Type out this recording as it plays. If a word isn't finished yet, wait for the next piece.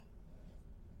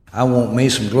I want me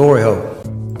some glory hole.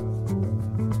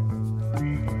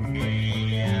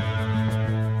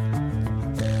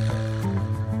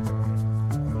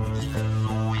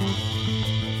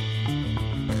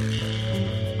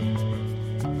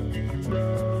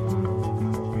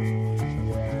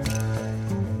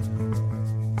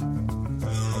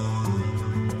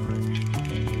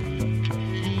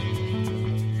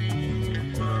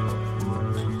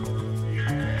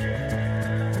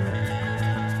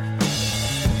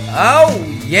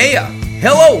 Oh, yeah.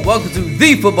 Hello, welcome to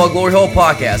the Football Glory Hole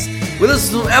Podcast. We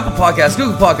listen to Apple Podcasts,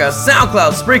 Google Podcasts,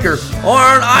 SoundCloud, Spreaker, or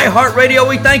on iHeartRadio.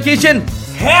 We thank each and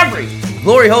every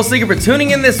Glory Hole seeker for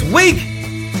tuning in this week.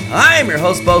 I am your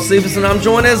host, Bo Cephas, and I'm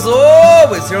joined as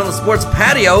always here on the sports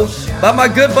patio by my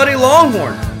good buddy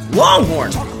Longhorn.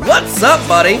 Longhorn, what's up,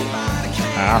 buddy?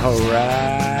 All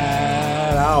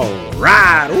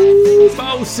right. Ooh,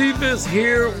 Bo Cephas,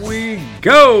 here we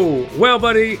go. Well,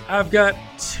 buddy, I've got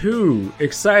two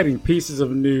exciting pieces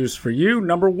of news for you.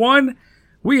 Number one,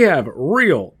 we have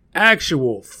real,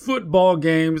 actual football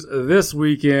games this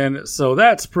weekend, so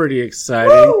that's pretty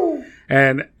exciting. Woo!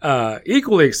 And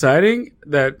equally exciting,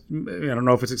 that I don't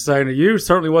know if it's exciting to you,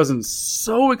 certainly wasn't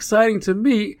so exciting to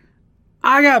me.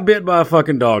 I got bit by a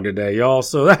fucking dog today, y'all.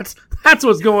 So that's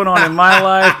what's going on in my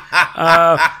life.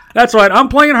 That's right, I'm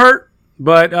playing hurt.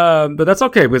 But that's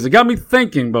okay, because it got me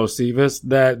thinking, Bo Cephas,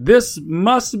 that this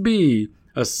must be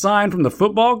a sign from the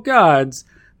football gods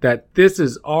that this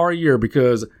is our year,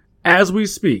 because as we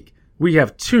speak, we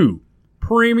have two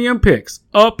premium picks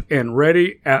up and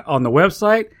ready on the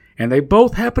website, and they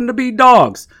both happen to be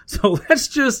dogs. So let's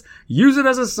just use it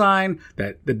as a sign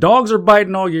that the dogs are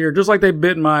biting all year, just like they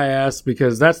bit my ass,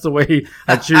 because that's the way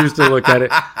I choose to look at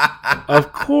it.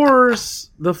 Of course,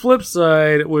 the flip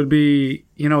side would be,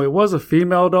 it was a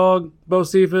female dog, Bo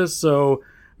Cephas, so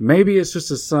maybe it's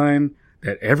just a sign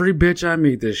that every bitch I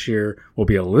meet this year will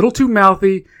be a little too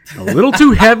mouthy, a little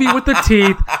too heavy with the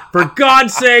teeth. For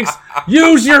God's sakes,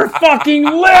 use your fucking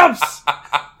lips!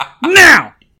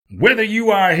 Now! Whether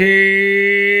you are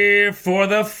here for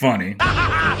the funny.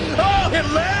 Oh,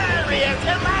 hilarious!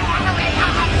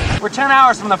 We're 10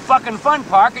 hours from the fucking fun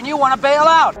park and you want to bail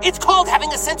out. It's called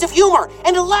having a sense of humor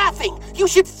and laughing. You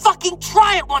should fucking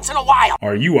try it once in a while.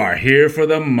 Or you are here for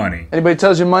the money. Anybody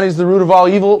tells you money's the root of all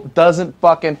evil doesn't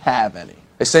fucking have any.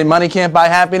 They say money can't buy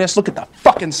happiness. Look at the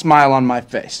fucking smile on my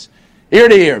face. Ear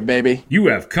to ear, baby. You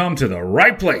have come to the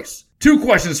right place. Two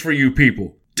questions for you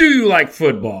people. Do you like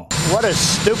football? What a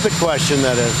stupid question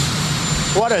that is.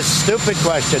 What a stupid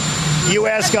question. You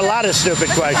ask a lot of stupid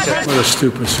questions. What a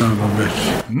stupid son of a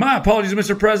bitch. My apologies,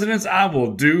 Mr. President. I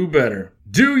will do better.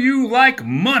 Do you like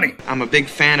money? I'm a big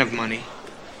fan of money.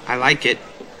 I like it.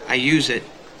 I use it.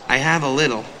 I have a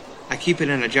little. I keep it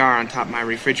in a jar on top of my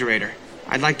refrigerator.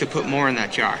 I'd like to put more in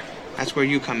that jar. That's where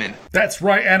you come in. That's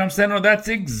right, Adam Sandler. That's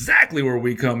exactly where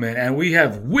we come in. And we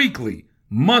have weekly,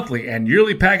 monthly, and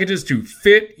yearly packages to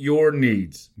fit your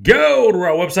needs. Go to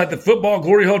our website,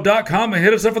 thefootballgloryhole.com, and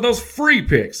hit us up for those free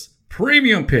picks,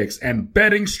 premium picks, and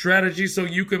betting strategies so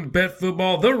you can bet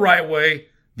football the right way,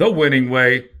 the winning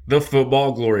way, the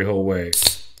Football Glory Hole way.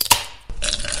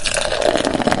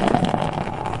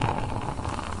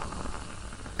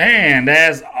 And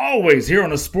as always, here on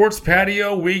the sports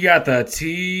patio, we got the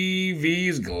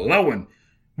TVs glowing.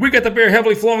 We got the beer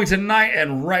heavily flowing tonight,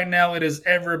 and right now it is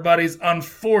everybody's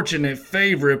unfortunate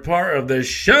favorite part of the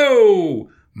show.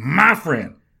 My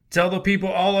friend, tell the people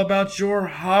all about your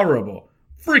horrible,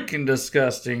 freaking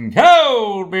disgusting,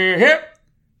 cold beer hip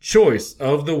choice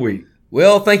of the week.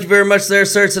 Well, thank you very much there,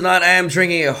 sir. Tonight I am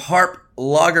drinking a Harp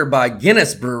Lager by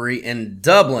Guinness Brewery in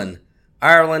Dublin,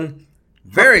 Ireland.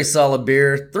 Very solid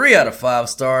beer, 3 out of 5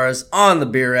 stars on the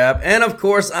beer app. And of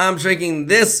course, I'm drinking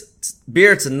this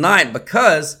beer tonight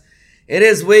because it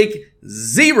is week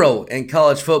 0 in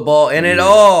college football, and it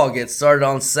all gets started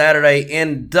on Saturday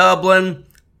in Dublin,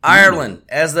 Ireland,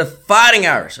 as the Fighting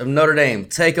Irish of Notre Dame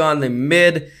take on the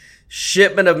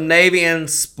Midshipmen of Navy. And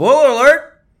spoiler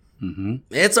alert,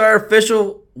 it's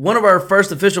one of our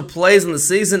first official plays in the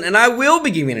season, and I will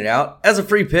be giving it out as a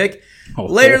free pick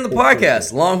later in the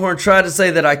podcast. Longhorn tried to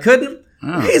say that I couldn't.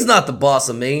 He's not the boss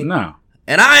of me. No.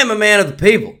 And I am a man of the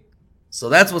people. So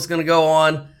that's what's going to go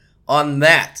on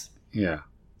that. Yeah.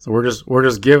 So we're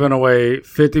just giving away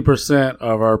 50%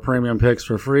 of our premium picks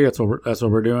for free. That's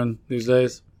what we're doing these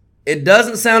days. It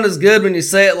doesn't sound as good when you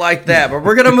say it like that, but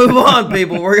we're going to move on,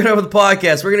 people. We're going to go over the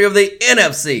podcast. We're going to go over the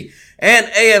NFC and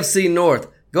AFC North.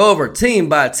 Go over team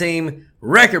by team,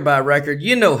 record by record.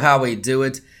 You know how we do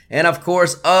it. And of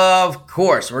course,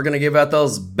 we're going to give out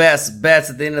those best bets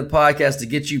at the end of the podcast to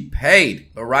get you paid.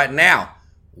 But right now,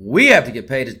 we have to get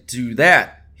paid to do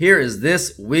that here is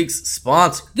this week's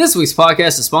sponsor. This week's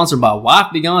podcast is sponsored by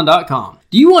wifebegone.com.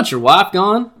 Do you want your wife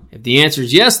gone? If the answer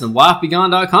is yes, then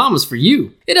wifebegone.com is for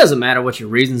you. It doesn't matter what your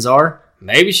reasons are.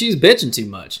 Maybe she's bitching too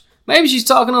much. Maybe she's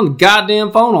talking on the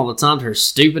goddamn phone all the time to her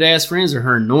stupid ass friends or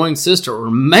her annoying sister.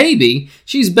 Or maybe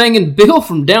she's banging Bill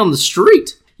from down the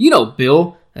street. You know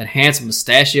Bill, that handsome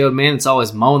mustachioed man that's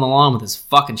always mowing the lawn with his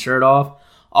fucking shirt off.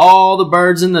 All the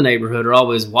birds in the neighborhood are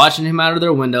always watching him out of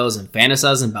their windows and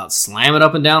fantasizing about slamming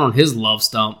up and down on his love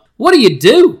stump. What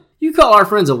do? You call our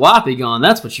friends at Wife Be Gone,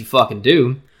 that's what you fucking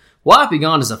do. Wife Be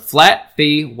Gone is a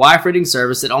flat-fee wife rating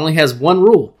service that only has one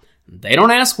rule. They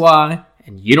don't ask why,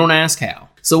 and you don't ask how.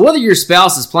 So whether your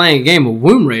spouse is playing a game of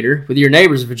Womb Raider with your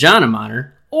neighbor's vagina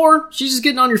miner, or she's just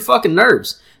getting on your fucking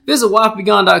nerves, visit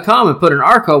wifebegone.com and put in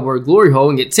our code word gloryhole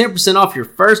and get 10% off your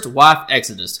first wife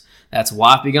exodus. That's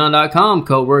wifebegone.com,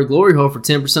 code word gloryhole for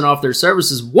 10% off their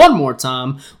services. One more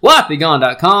time,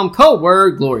 wifebegone.com, code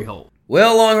word gloryhole.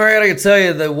 Well, Longhorn, I gotta tell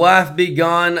you, the Wife Be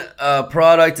Gone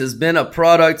product has been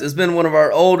one of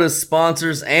our oldest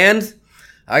sponsors, and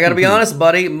I gotta be honest,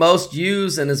 buddy, most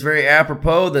used, and it's very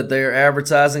apropos that they're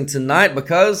advertising tonight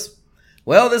because,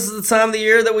 well, this is the time of the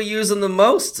year that we use them the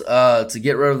most to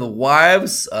get rid of the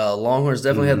wives. Longhorns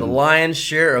definitely had the lion's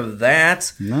share of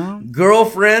that. No.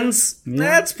 Girlfriends,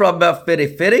 that's probably about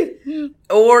 50-50. Yeah.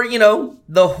 Or,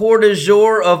 the hors du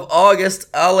jour of August.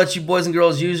 I'll let you boys and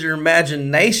girls use your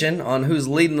imagination on who's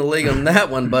leading the league on that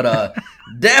one. But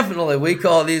definitely we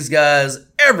call these guys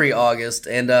every August,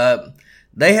 and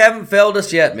they haven't failed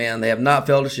us yet, man. They have not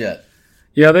failed us yet.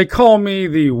 Yeah, they call me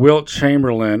the Wilt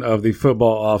Chamberlain of the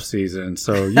football offseason,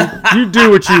 so you do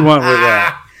what you want with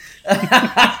that.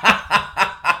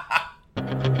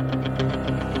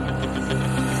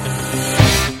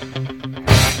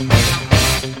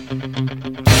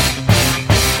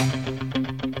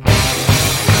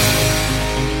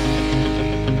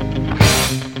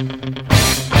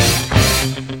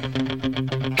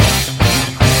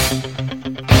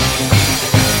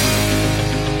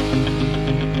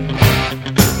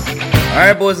 All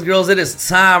right, boys and girls, it is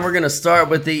time. We're going to start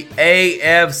with the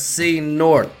AFC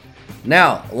North.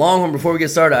 Now, Longhorn, before we get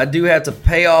started, I do have to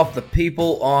pay off the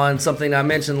people on something I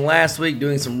mentioned last week,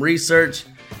 doing some research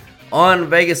on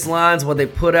Vegas lines, what they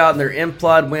put out in their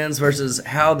implied wins versus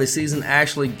how the season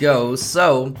actually goes.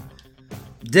 So,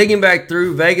 digging back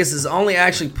through, Vegas has only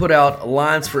actually put out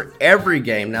lines for every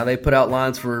game. Now, they put out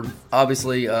lines for,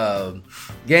 obviously,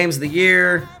 games of the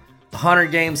year,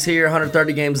 100 games here,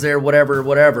 130 games there,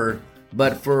 whatever.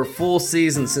 But for a full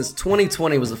season, since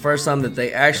 2020 was the first time that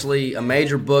they actually, a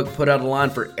major book, put out a line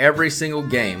for every single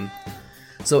game.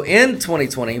 So in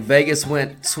 2020, Vegas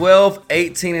went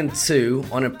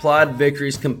 12-18-2 on implied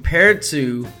victories compared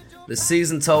to the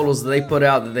season totals that they put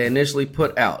out, that they initially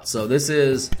put out. So this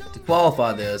is, to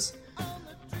qualify this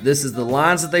is the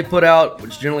lines that they put out,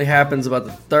 which generally happens about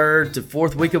the 3rd to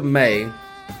 4th week of May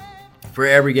for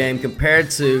every game, compared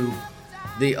to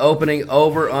the opening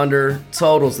over-under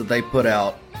totals that they put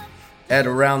out at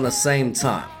around the same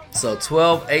time. So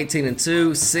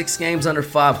 12-18-2, 6 games under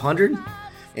 500.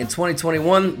 In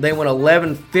 2021, they went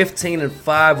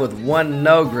 11-15-5 with 1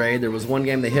 no grade. There was 1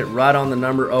 game they hit right on the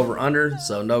number over-under,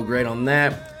 so no grade on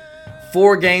that.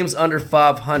 4 games under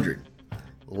 500.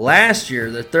 Last year,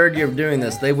 their 3rd year of doing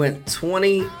this, they went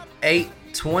 20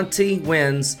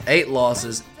 wins, 8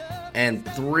 losses, and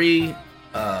 3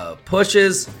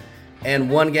 pushes,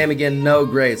 and 1 game again, no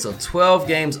grade. So 12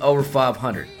 games over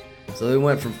 500. So they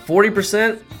went from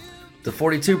 40% to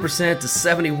 42% to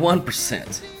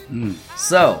 71%.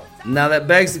 So now that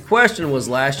begs the question, was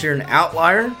last year an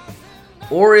outlier?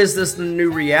 Or is this the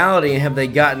new reality and have they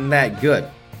gotten that good?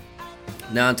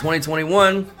 Now in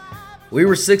 2021, we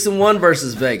were 6-1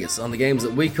 versus Vegas on the games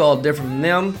that we called different from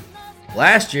them.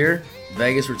 Last year,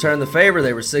 Vegas returned the favor.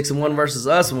 They were 6-1 versus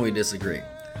us when we disagreed.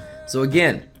 So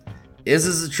again, is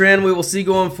this a trend we will see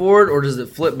going forward, or does it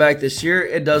flip back this year?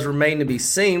 It does remain to be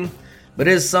seen, but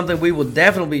it is something we will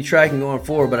definitely be tracking going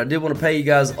forward. But I did want to pay you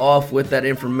guys off with that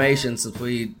information since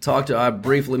I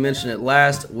briefly mentioned it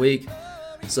last week.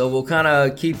 So we'll kind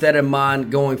of keep that in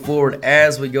mind going forward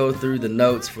as we go through the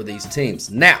notes for these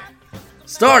teams. Now,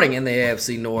 starting in the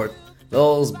AFC North,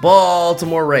 those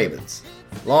Baltimore Ravens.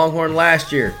 Longhorn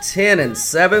last year,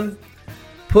 10-7,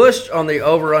 pushed on the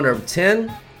over-under of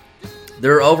 10.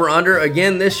 Their over-under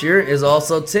again this year is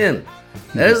also 10.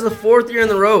 That is the 4th year in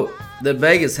a row that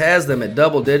Vegas has them at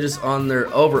double digits on their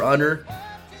over-under.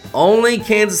 Only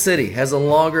Kansas City has a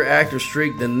longer active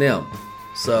streak than them.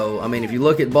 So, I mean, if you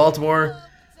look at Baltimore,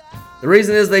 the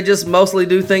reason is they just mostly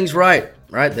do things right?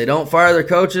 They don't fire their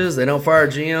coaches, they don't fire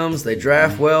GMs, they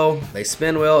draft well, they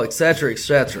spend well, etc.,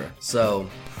 etc. So,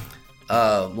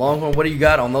 Longhorn, what do you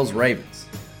got on those Ravens?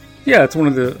 Yeah, it's one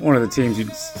of the teams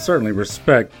you'd certainly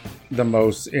respect the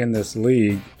most in this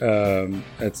league.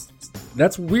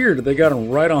 That's weird that they got them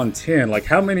right on 10. Like,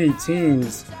 how many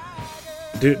teams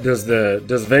does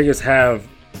Vegas have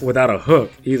without a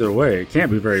hook either way? It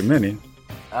can't be very many.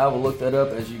 I will look that up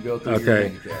as you go through your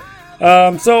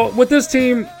handicap. So with this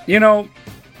team,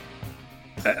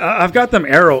 I've got them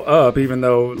arrow up, even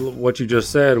though what you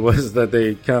just said was that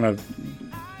they kind of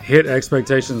hit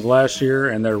expectations last year,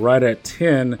 and they're right at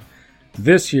 10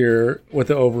 this year with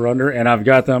the over-under, and I've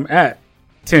got them at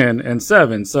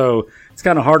 10-7. So it's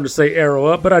kind of hard to say arrow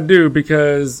up, but I do,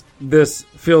 because this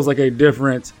feels like a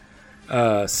different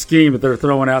scheme that they're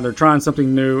throwing out. They're trying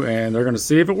something new, and they're going to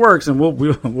see if it works, and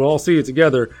we'll all see it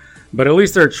together. But at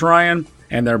least they're trying,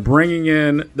 and they're bringing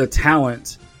in the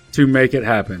talent to make it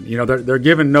happen. They're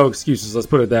giving no excuses. Let's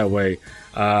put it that way.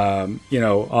 On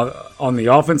the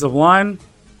offensive line,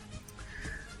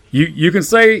 you can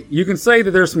say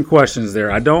that there's some questions there.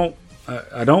 I don't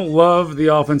love the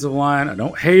offensive line. I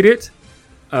don't hate it.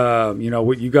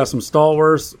 You got some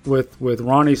stalwarts with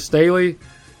Ronnie Staley,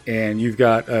 and you've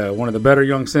got one of the better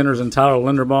young centers in Tyler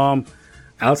Linderbaum.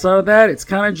 Outside of that, it's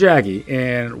kind of jaggy.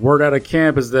 And word out of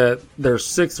camp is that one of their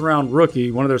 6th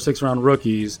round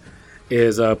rookies,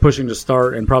 is pushing to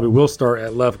start and probably will start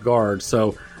at left guard.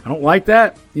 So I don't like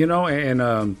that,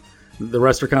 and the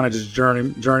rest are kind of just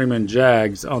journeyman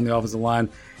jags on the offensive line.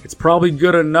 It's probably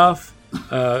good enough,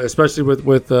 especially with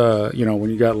when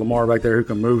you got Lamar back there who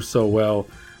can move so well.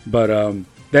 But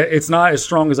that it's not as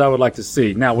strong as I would like to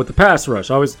see. Now, with the pass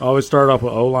rush, I always start off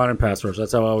with O-line and pass rush.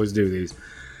 That's how I always do these.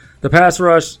 The pass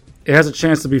rush, it has a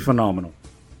chance to be phenomenal.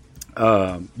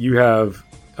 You have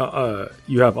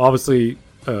obviously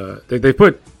they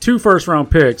put 2 first-round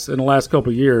picks in the last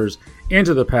couple of years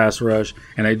into the pass rush,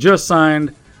 and they just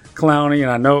signed Clowney.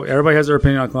 And I know everybody has their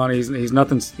opinion on Clowney.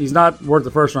 He's not worth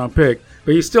the first-round pick,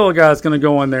 but he's still a guy that's going to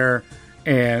go in there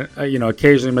and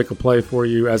occasionally make a play for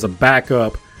you as a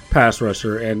backup pass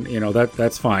rusher, and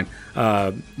that's fine.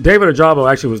 David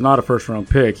Ojabo actually was not a first-round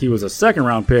pick. He was a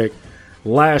second-round pick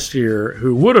last year,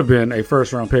 who would have been a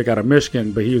first-round pick out of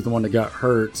Michigan, but he was the one that got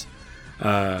hurt.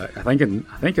 I think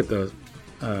at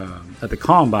the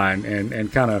combine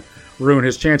and kind of ruined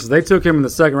his chances. They took him in the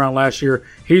second round last year.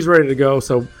 He's ready to go.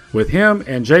 So with him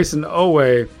and Jason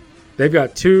Owe, they've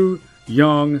got 2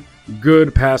 young,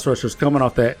 good pass rushers coming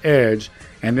off that edge,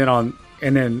 and then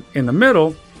in the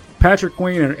middle, Patrick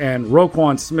Queen and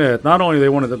Roquan Smith. Not only are they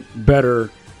one of the better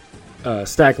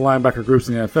stacked linebacker groups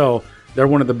in the NFL, they're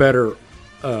one of the better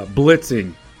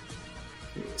blitzing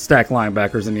stacked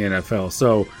linebackers in the NFL.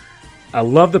 So I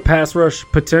love the pass rush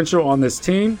potential on this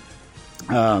team.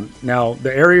 Now,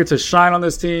 the area to shine on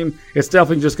this team, it's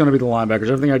definitely just going to be the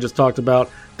linebackers. Everything I just talked about,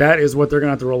 that is what they're going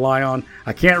to have to rely on.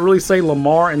 I can't really say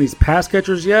Lamar and these pass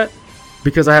catchers yet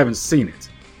because I haven't seen it.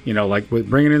 Like with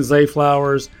bringing in Zay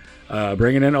Flowers,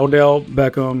 bringing in Odell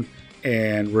Beckham,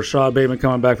 and Rashad Bateman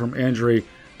coming back from injury.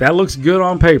 That looks good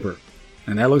on paper.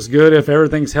 And that looks good if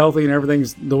everything's healthy and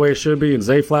everything's the way it should be. And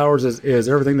Zay Flowers is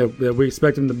everything that we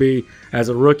expect him to be as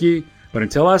a rookie. But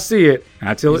until I see it,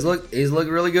 he's looked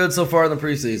really good so far in the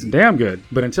preseason. Damn good.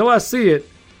 But until I see it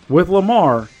with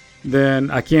Lamar,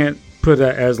 then I can't put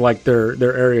that as like their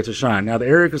area to shine. Now, the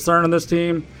area of concern on this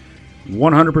team,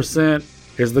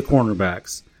 100% is the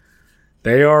cornerbacks.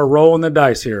 They are rolling the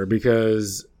dice here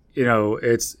because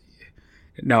it's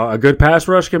a good pass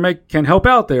rush can help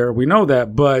out there. We know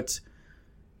that, but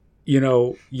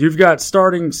you've got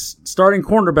starting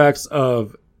cornerbacks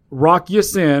of Rock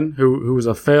Ya-Sin, who was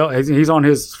a fail. He's on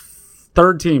his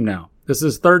 3rd team now. This is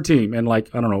his 3rd team in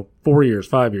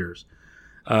 5 years.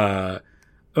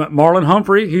 Marlon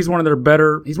Humphrey, he's one of the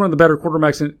better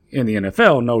quarterbacks in the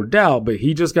NFL, no doubt, but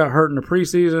he just got hurt in the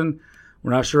preseason.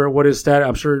 We're not sure what his stat.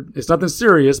 I'm sure it's nothing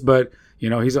serious, but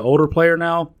he's an older player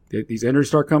now. These injuries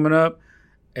start coming up,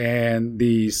 and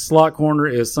the slot corner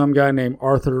is some guy named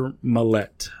Arthur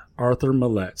Millette.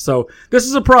 So this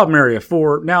is a problem area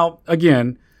for now.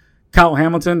 Again, Kyle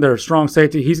Hamilton, their strong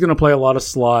safety, he's going to play a lot of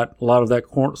slot, a lot of that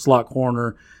slot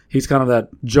corner. He's kind of that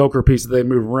joker piece that they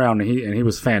move around, and he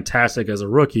was fantastic as a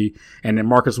rookie. And then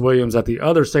Marcus Williams at the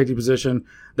other safety position,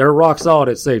 they're rock solid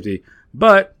at safety.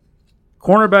 But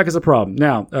cornerback is a problem.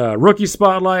 Now, rookie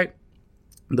spotlight.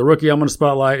 The rookie I'm going to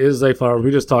spotlight is Zay Flowers.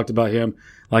 We just talked about him.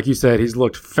 Like you said, he's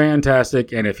looked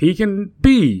fantastic. And if he can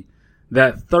be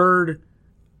that third,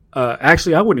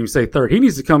 actually, I wouldn't even say third. He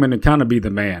needs to come in and kind of be the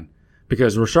man.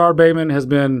 Because Rashad Bateman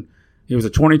he was a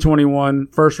 2021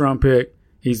 first-round pick.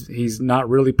 He's not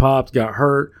really popped, got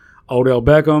hurt. Odell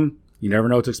Beckham, you never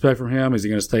know what to expect from him. Is he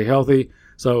going to stay healthy?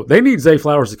 So they need Zay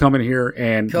Flowers to come in here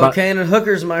and cocaine and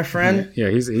hookers, my friend.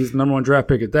 Yeah, he's the number one draft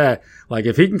pick at that. Like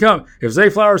if Zay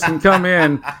Flowers can come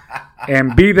in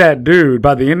and be that dude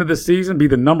by the end of the season, be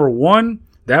the number one,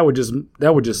 that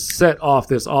would just set off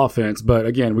this offense. But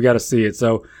again, we got to see it.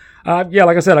 So like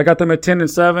I said, I got them at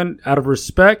 10-7 out of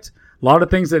respect. A lot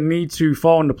of things that need to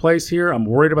fall into place here. I'm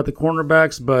worried about the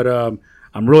cornerbacks, but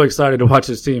I'm really excited to watch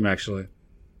this team actually.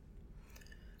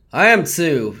 I am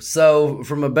too. So,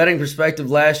 from a betting perspective,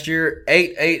 last year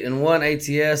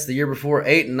 8-1 ATS. The year before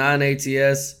 8-9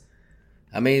 ATS.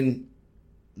 I mean,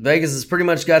 Vegas has pretty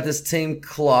much got this team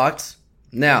clocked.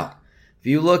 Now, if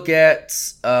you look at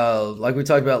like we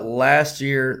talked about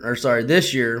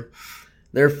this year,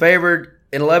 they're favored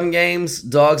in 11 games,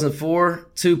 dogs in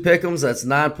 4, 2 pick'ems. That's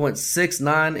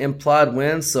 9.69 implied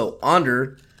wins. So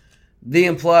under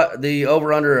the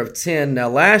over under of 10. Now,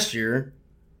 last year,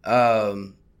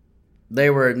 they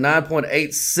were at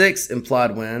 9.86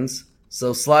 implied wins,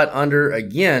 so slight under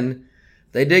again.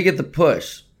 They did get the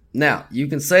push. Now, you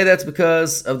can say that's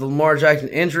because of the Lamar Jackson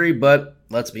injury, but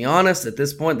let's be honest, at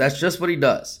this point, that's just what he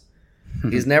does.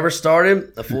 He's never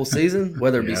started a full season,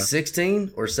 whether it be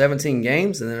 16 or 17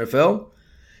 games in the NFL.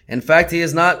 In fact, he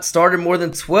has not started more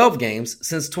than 12 games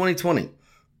since 2020.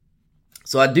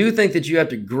 So I do think that you have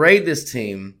to grade this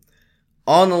team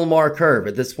on the Lamar curve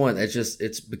at this point.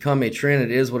 It's become a trend.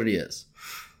 It is what it is.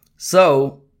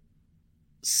 So,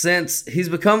 since he's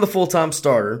become the full-time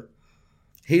starter,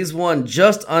 he's won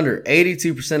just under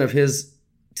 82% of his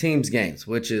team's games,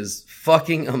 which is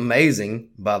fucking amazing,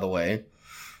 by the way.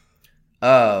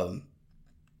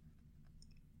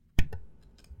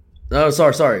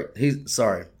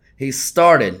 He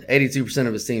started 82%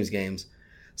 of his team's games.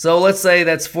 So, let's say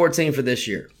that's 14 for this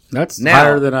year. That's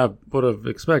higher than I would have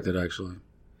expected, actually.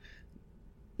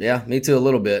 Yeah, me too, a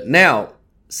little bit. Now,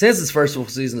 since his first full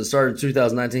season that started in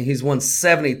 2019, he's won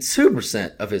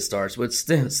 72% of his starts, which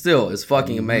still is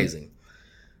fucking amazing.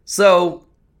 So,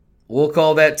 we'll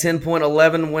call that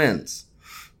 10.11 wins.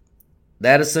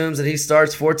 That assumes that he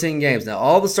starts 14 games. Now,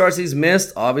 all the starts he's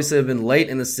missed obviously have been late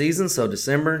in the season, so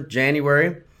December,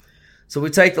 January. So,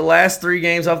 we take the last 3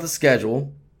 games off the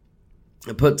schedule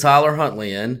and put Tyler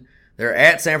Huntley in. They're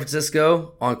at San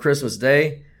Francisco on Christmas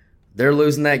Day. They're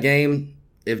losing that game.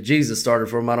 If Jesus started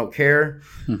for them, I don't care.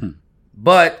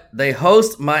 But they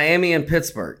host Miami and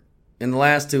Pittsburgh in the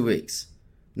last 2 weeks.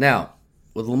 Now,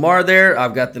 with Lamar there,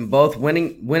 I've got them both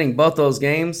winning both those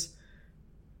games.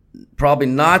 Probably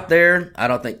not there. I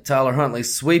don't think Tyler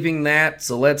Huntley's sweeping that.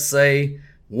 So let's say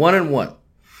 1-1.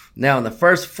 Now, in the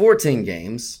first 14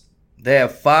 games, they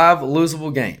have 5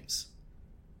 losable games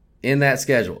in that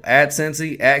schedule. At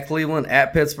Cincy, at Cleveland,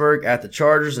 at Pittsburgh, at the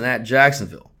Chargers, and at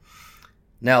Jacksonville.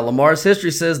 Now, Lamar's history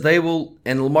says they will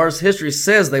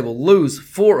lose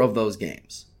 4 of those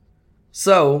games.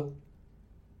 So,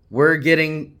 we're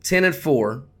getting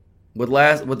 10-4 with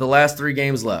the last 3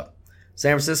 games left.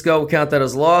 San Francisco will count that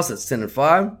as a loss. That's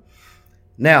 10-5.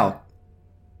 Now,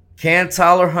 can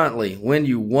Tyler Huntley win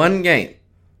you 1 game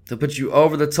to put you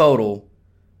over the total?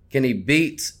 Can he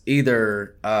beat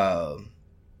either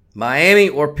Miami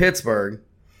or Pittsburgh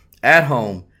at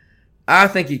home? I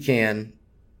think he can.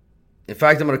 In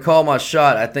fact, I'm going to call my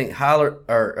shot. I think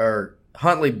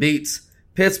Huntley beats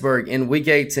Pittsburgh in Week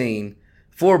 18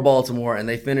 for Baltimore, and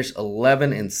they finish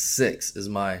 11-6 is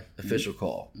my official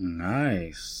call.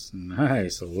 Nice.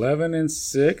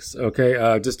 11-6.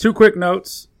 Okay, just 2 quick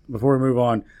notes before we move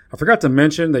on. I forgot to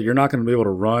mention that you're not going to be able to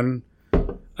run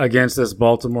against this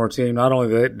Baltimore team. Not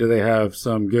only do they have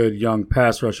some good young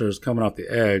pass rushers coming off the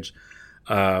edge,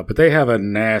 but they have a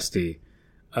nasty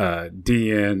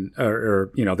DN,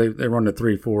 they run the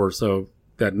 3-4, so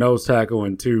that nose tackle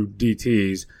and 2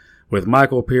 DTs with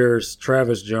Michael Pierce,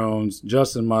 Travis Jones,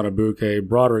 Justin Matabuke,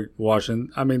 Broderick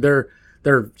Washington. I mean, they're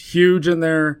huge in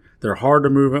there. They're hard to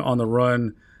move on the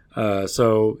run.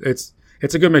 So it's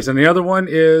a good mix. And the other one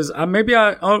is maybe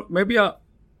I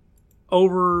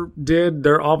overdid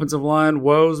their offensive line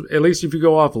woes. At least if you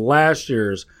go off last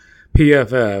year's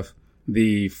PFF,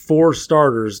 the 4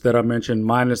 starters that I mentioned,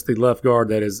 minus the left guard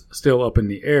that is still up in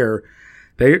the air,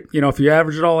 if you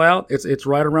average it all out, it's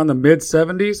right around the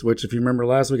mid-70s, which if you remember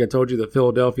last week, I told you that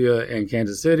Philadelphia and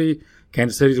Kansas City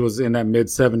was in that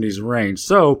mid-70s range.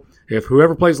 So if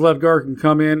whoever plays left guard can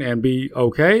come in and be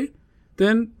okay,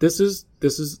 then this is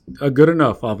a good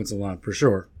enough offensive line for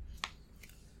sure.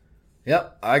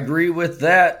 Yep, I agree with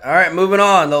that. All right, moving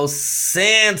on. Those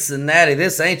Cincinnati.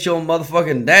 This ain't your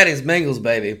motherfucking daddy's Bengals,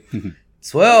 baby.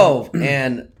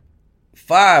 12-5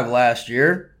 last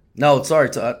year. No, sorry.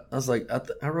 I was like, I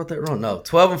wrote that wrong. No,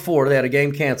 12-4. They had a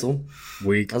game canceled.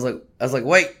 Weak. I was like,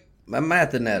 wait, my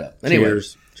math didn't add up. Anyway,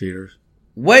 cheaters.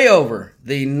 way over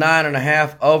the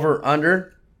 9.5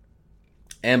 over-under.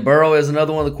 And Burrow is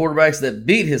another one of the quarterbacks that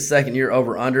beat his second year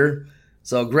over-under.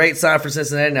 So great sign for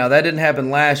Cincinnati. Now, that didn't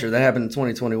happen last year. That happened in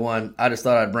 2021. I just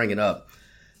thought I'd bring it up.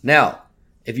 Now,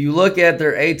 if you look at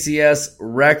their ATS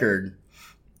record,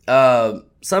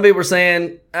 some people are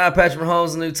saying, Patrick Mahomes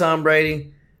is the new Tom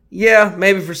Brady. Yeah,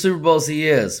 maybe for Super Bowls he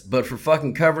is. But for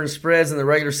fucking covering spreads in the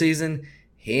regular season,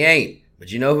 he ain't.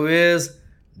 But you know who is?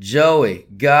 Joey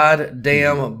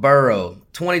goddamn Burrow.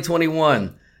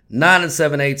 2021,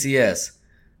 9-7 ATS.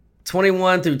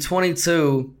 21 through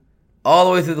 22, all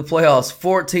the way through the playoffs,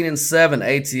 14-7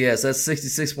 ATS. That's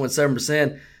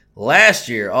 66.7%. Last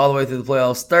year, all the way through the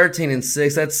playoffs,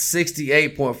 13-6. That's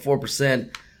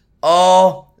 68.4%.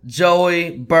 All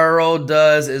Joey Burrow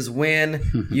does is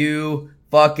win you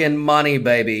fucking money,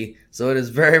 baby. So it is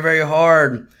very, very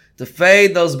hard to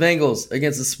fade those Bengals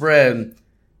against the spread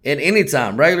at any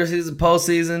time. Regular season,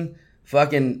 postseason,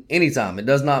 fucking anytime. It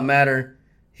does not matter.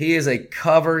 He is a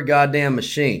cover goddamn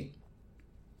machine.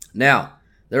 Now,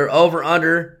 their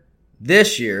over-under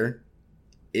this year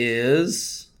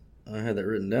is, I had that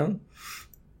written down.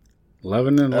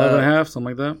 11 and 11.5,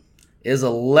 something like that. Is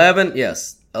 11,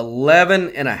 yes,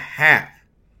 11.5.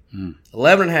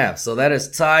 11.5. So that is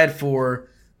tied for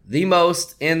the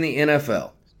most in the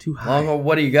NFL. Too high. Longhorn,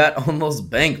 what do you got on those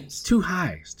Bengals? Too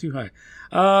high. It's too high.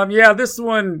 Yeah, this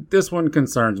one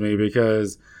concerns me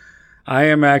because I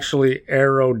am actually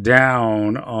arrowed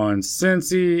down on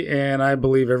Cincy, and I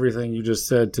believe everything you just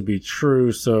said to be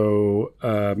true. So,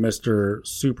 Mr.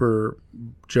 Super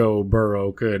Joe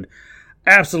Burrow could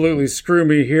absolutely screw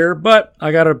me here, but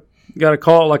I gotta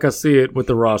call it like I see it with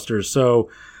the rosters.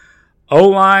 So,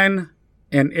 O-line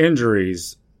and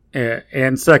injuries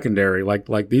and secondary, like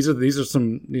these are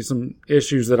some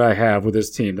issues that I have with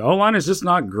this team. The O-line is just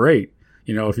not great.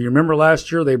 You know, if you remember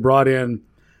last year, they brought in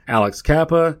Alex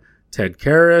Kappa, Ted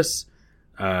Karras.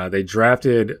 They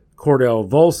drafted Cordell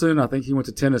Volson. I think he went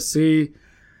to Tennessee.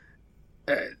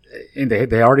 And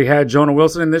they already had Jonah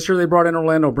Wilson. And this year they brought in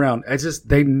Orlando Brown. It's just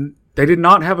they did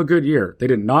not have a good year. They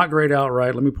did not grade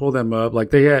outright. Let me pull them up. Like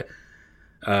they had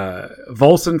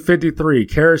Volson 53,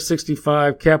 Karras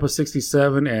 65, Kappa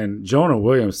 67, and Jonah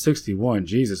Williams 61.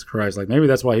 Jesus Christ. Like maybe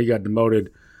that's why he got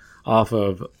demoted off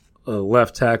of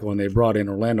left tackle when they brought in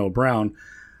Orlando Brown,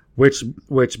 which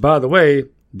by the way,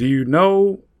 do you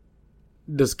know,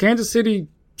 does Kansas City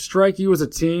strike you as a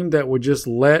team that would just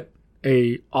let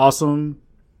a awesome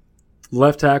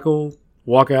left tackle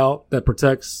walk out that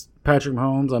protects Patrick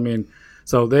Mahomes? I mean,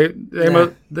 so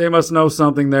they must know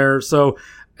something there. So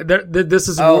this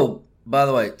is by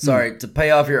the way, sorry, to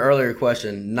pay off your earlier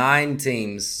question, 9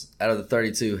 teams out of the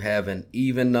 32 have an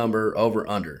even number over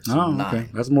under. So 9. Okay.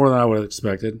 That's more than I would have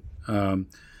expected.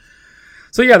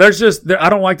 So yeah, I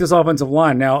don't like this offensive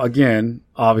line. Now, again,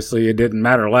 obviously it didn't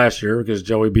matter last year because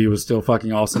Joey B was still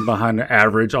fucking awesome behind the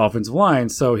average offensive line.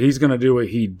 So he's going to do what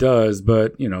he does,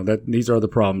 but you know, these are the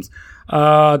problems.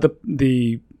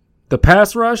 The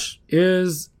pass rush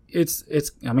is,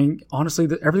 I mean, honestly,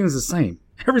 everything's the same.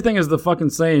 Everything is the fucking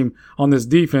same on this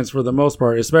defense for the most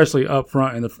part, especially up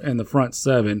front in the front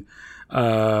seven.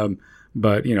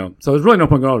 But, you know, so there's really no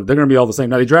point going over. They're going to be all the same.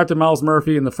 Now, they drafted Myles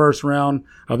Murphy in the first round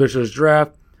of this year's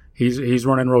draft. He's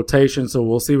running rotation, so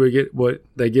we'll see what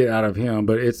they get out of him.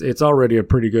 But it's already a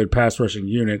pretty good pass rushing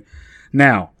unit.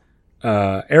 Now,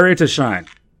 area to shine.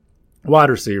 Wide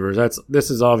receivers. This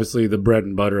is obviously the bread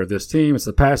and butter of this team. It's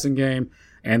the passing game.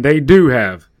 And they do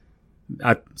have,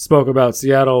 I spoke about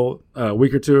Seattle a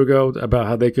week or two ago about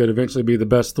how they could eventually be the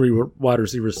best 3 wide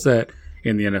receiver set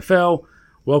in the NFL.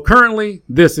 Well, currently,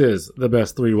 this is the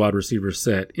best 3 wide receiver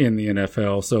set in the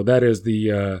NFL. So that is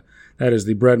the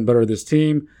bread and butter of this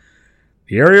team.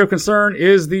 The area of concern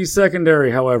is the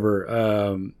secondary,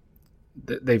 however.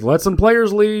 They've let some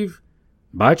players leave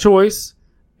by choice,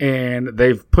 and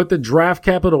they've put the draft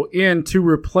capital in to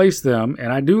replace them.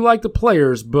 And I do like the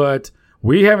players, but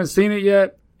we haven't seen it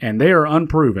yet, and they are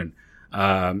unproven.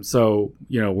 So,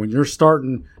 you know, when you're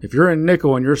starting, if you're in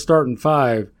nickel and you're starting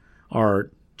 5, are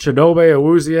Chidobe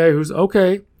Awuzie, who's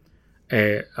okay.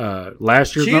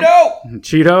 Last year's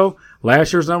Cheeto.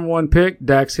 Last year's number 1 pick,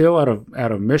 Dax Hill out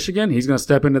of Michigan. He's going to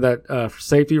step into that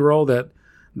safety role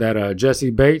that Jesse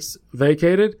Bates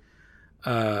vacated.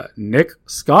 Nick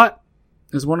Scott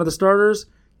is one of the starters.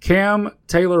 Cam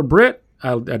Taylor-Britt,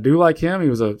 I do like him. He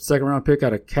was a second-round pick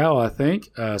out of Cal, I think.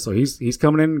 So he's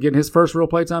coming in and getting his first real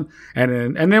play time.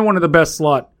 And then one of the best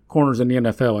slot corners in the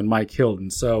NFL, and Mike Hilton.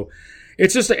 So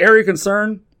it's just an area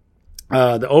concern.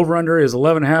 The over-under is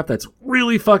 11.5. That's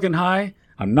really fucking high.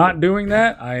 I'm not doing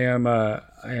that. I am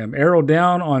arrowed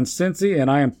down on Cincy,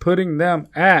 and I am putting them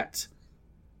at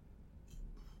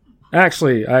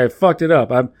Actually, I fucked it up.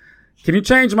 Can you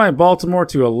change my Baltimore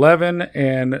to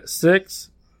 11-6?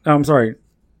 Oh, I'm sorry.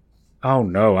 Oh,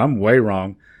 no, I'm way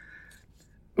wrong.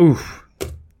 Oof.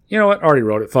 You know what? Already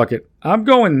wrote it. Fuck it. I'm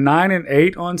going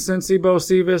 9-8 on Cincy Bo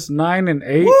Cevis.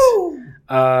 9-8.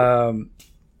 Woo!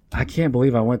 I can't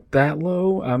believe I went that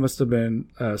low. I must have been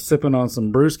sipping on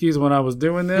some brewskis when I was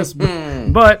doing this.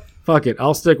 But fuck it.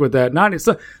 I'll stick with that.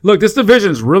 Look, this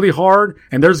division is really hard,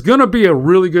 and there's going to be a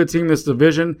really good team in this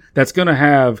division that's going to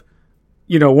have,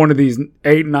 one of these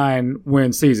 8-9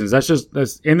 win seasons. That's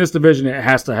in this division. It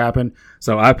has to happen.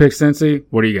 So I picked Cincy.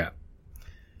 What do you got?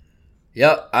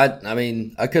 Yep.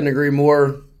 I couldn't agree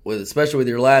more especially with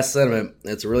your last sentiment.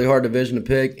 It's a really hard division to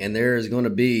pick, and there is going to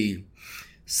be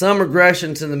some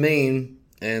regression to the mean,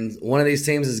 and one of these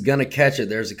teams is going to catch it.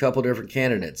 There's a couple different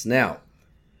candidates. Now,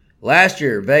 last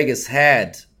year, Vegas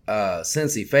had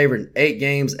Cincy favored 8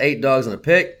 games, 8 dogs on a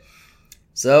pick.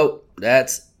 So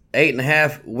that's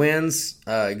 8.5 wins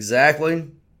exactly.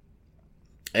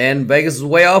 And Vegas is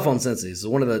way off on Cincy. This is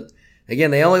one of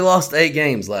again, they only lost 8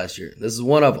 games last year. This is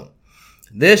one of them.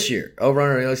 This year, over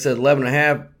under, like I said,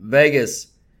 11.5. Vegas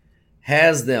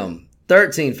has them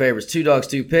 13 favorites, 2 dogs,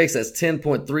 2 picks. That's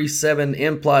 10.37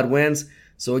 implied wins.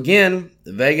 So again,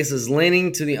 Vegas is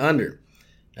leaning to the under.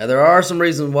 Now, there are some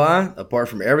reasons why, apart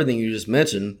from everything you just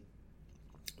mentioned.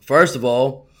 First of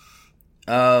all,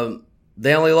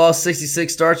 they only lost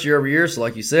 66 starts year over year. So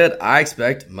like you said, I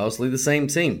expect mostly the same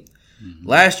team. Mm-hmm.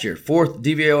 Last year, 4th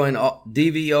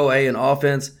DVOA in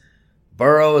offense.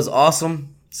 Burrow is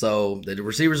awesome. So the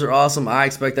receivers are awesome. I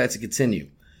expect that to continue.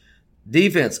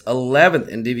 Defense, 11th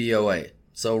in DVOA.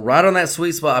 So right on that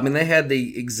sweet spot. They had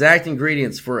the exact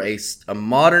ingredients for a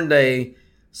modern-day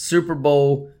Super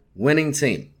Bowl winning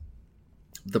team.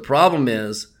 The problem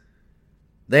is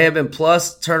they have been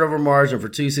plus turnover margin for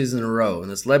 2 seasons in a row.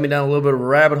 And this led me down a little bit of a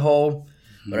rabbit hole,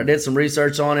 but I did some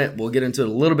research on it. We'll get into it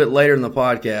a little bit later in the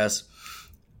podcast.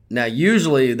 Now,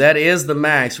 usually that is the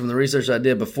max from the research I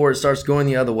did before it starts going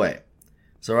the other way.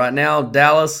 So right now,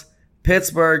 Dallas,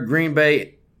 Pittsburgh, Green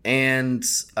Bay, and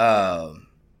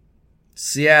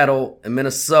Seattle and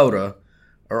Minnesota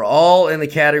are all in the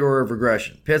category of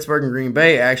regression. Pittsburgh and Green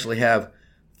Bay actually have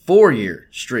 4-year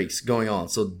streaks going on,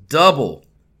 so double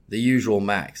the usual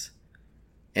max.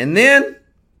 And then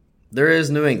there is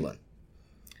New England.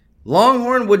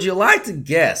 Longhorn, would you like to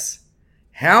guess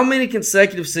how many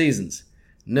consecutive seasons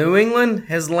New England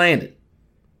has landed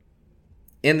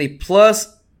in the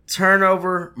plus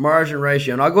turnover margin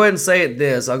ratio? And I'll go ahead and say it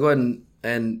this. I'll go ahead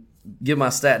and give my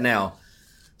stat now.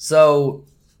 So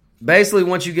basically,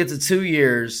 once you get to 2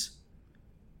 years,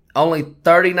 only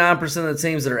 39% of the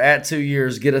teams that are at 2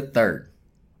 years get a third.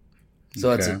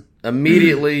 So it's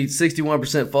immediately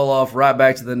 61% fall off right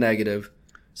back to the negative.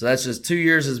 So that's just 2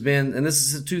 years has been, and this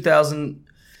is since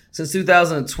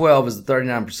 2012 is the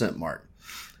 39% mark.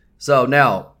 So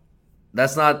now,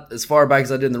 that's not as far back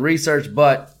as I did in the research,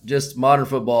 but just modern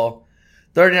football,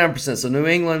 39%. So New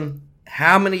England,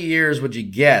 how many years would you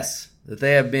guess that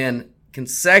they have been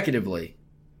consecutively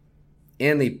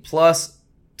in the plus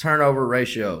turnover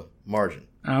ratio margin?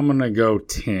 I'm going to go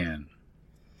 10.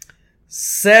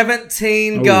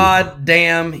 17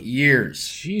 goddamn years.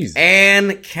 Jeez.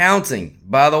 And counting,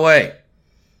 by the way.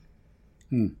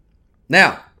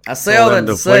 Now, I say all that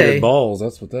to say... deflated balls,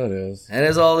 that's what that is. That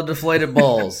is all the deflated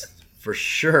balls, for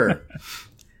sure.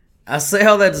 I say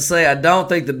all that to say I don't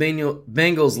think the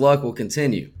Bengals' luck will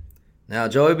continue. Now,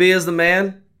 Joey B is the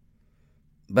man,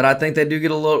 but I think they do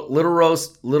get a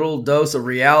little dose of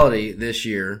reality this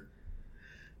year.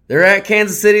 They're at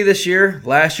Kansas City this year.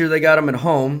 Last year they got them at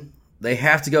home. They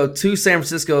have to go to San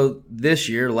Francisco this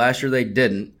year. Last year they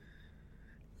didn't.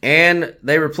 And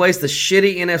they replaced the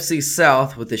shitty NFC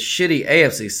South with the shitty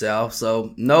AFC South,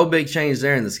 so no big change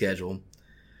there in the schedule.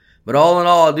 But all in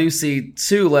all, I do see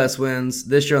 2 less wins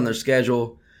this year on their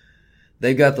schedule.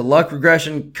 They've got the luck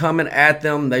regression coming at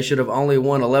them. They should have only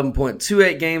won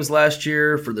 11.28 games last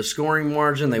year for the scoring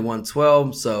margin. They won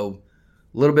 12, so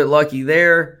a little bit lucky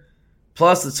there.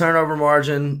 Plus the turnover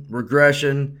margin,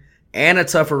 regression, and a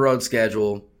tougher road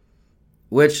schedule,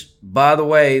 which, by the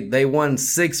way, they won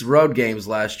 6 road games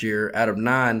last year out of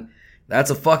 9. That's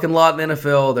a fucking lot in the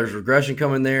NFL. There's regression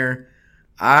coming there.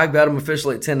 I've got them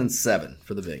officially at 10-7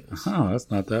 for the Bengals. Oh, that's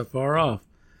not that far off.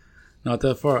 Not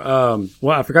that far.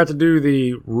 Well, I forgot to do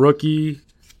the rookie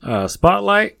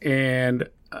spotlight, and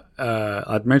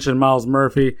I'd mentioned Miles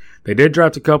Murphy. They did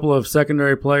draft a couple of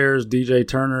secondary players, DJ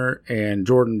Turner and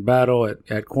Jordan Battle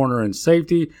at corner and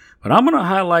safety. But I'm going to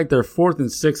highlight their 4th and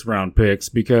 6th round picks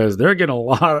because they're getting a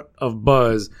lot of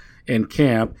buzz in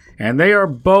camp, and they are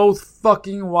both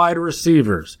fucking wide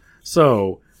receivers.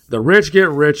 So The rich get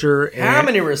richer. How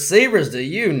many receivers do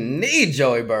you need,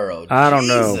 Joey Burrow? I don't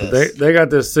know. They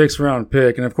got this 6th-round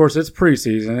pick, and of course it's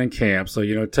preseason and camp,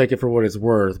 so take it for what it's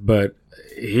worth. But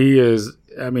he's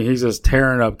just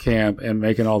tearing up camp and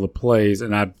making all the plays.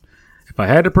 And if I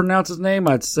had to pronounce his name,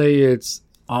 I'd say it's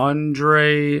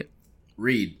Andre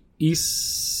Reed.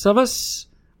 Iosivas?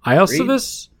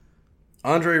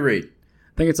 Andre Reed.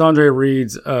 I think it's Andre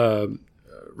Reed's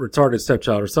retarded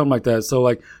stepchild or something like that. So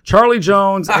like Charlie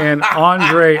Jones and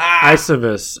Andre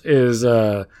Iosivas is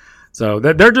so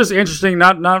that they're just interesting,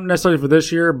 not necessarily for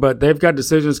this year, but they've got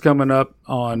decisions coming up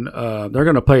on they're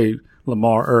going to play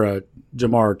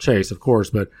Jamar Chase, of course,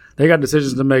 but they got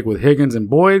decisions to make with Higgins and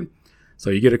Boyd. So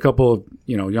you get a couple of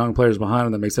young players behind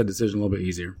them that makes that decision a little bit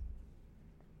easier.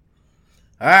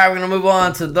 All right, we're going to move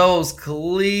on to those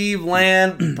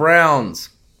Cleveland Browns.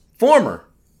 Former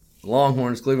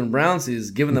Longhorns Cleveland Browns. He's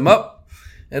given them up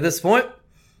at this point.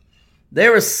 They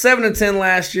were 7-10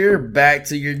 last year. Back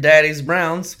to your daddy's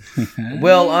Browns.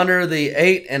 Well under the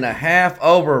 8.5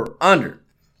 over-under.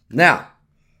 Now,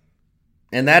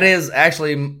 and that is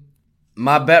actually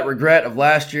my bet regret of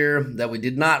last year that we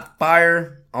did not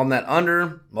fire on that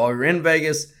under while we were in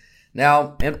Vegas.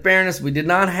 Now, in fairness, we did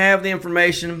not have the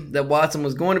information that Watson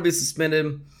was going to be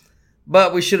suspended,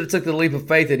 but we should have took the leap of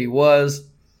faith that he was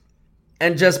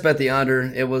and just bet the under.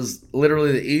 It was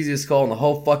literally the easiest call on the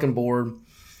whole fucking board.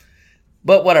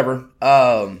 But whatever.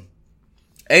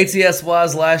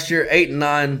 ATS-wise last year,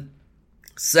 8-9,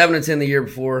 7-10 the year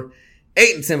before,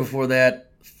 8-10 before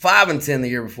that, 5-10 the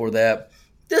year before that.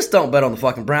 Just don't bet on the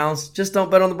fucking Browns. Just don't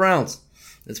bet on the Browns.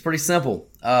 It's pretty simple.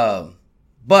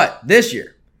 But this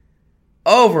year,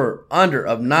 over, under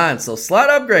of 9. So slight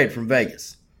upgrade from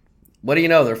Vegas. What do you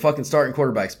know? They're fucking starting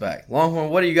quarterbacks back. Longhorn,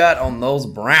 what do you got on those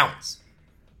Browns?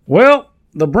 Well,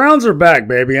 the Browns are back,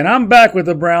 baby. And I'm back with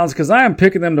the Browns because I am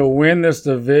picking them to win this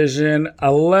division.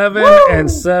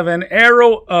 11-7.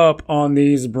 Arrow up on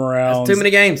these Browns. That's too many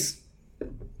games.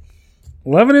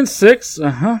 11-6.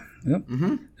 Uh-huh. Yep.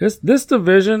 Mm-hmm. This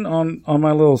division on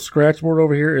my little scratch board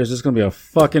over here is just going to be a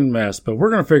fucking mess, but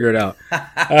we're going to figure it out.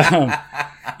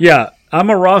 Yeah, I'm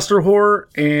a roster whore,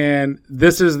 and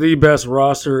this is the best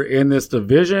roster in this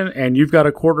division, and you've got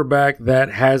a quarterback that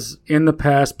has in the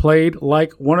past played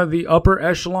like one of the upper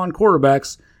echelon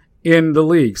quarterbacks in the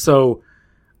league. So,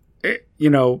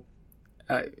 Joe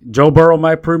Burrow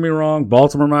might prove me wrong.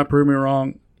 Baltimore might prove me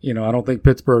wrong. I don't think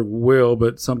Pittsburgh will,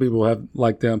 but some people have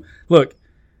liked them. Look,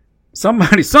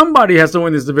 Somebody has to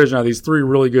win this division out of these 3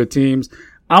 really good teams.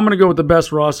 I'm going to go with the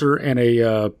best roster and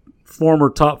a former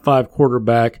top 5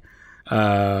 quarterback.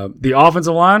 The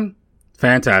offensive line,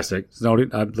 fantastic.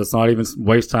 Let's not even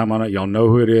waste time on it. Y'all know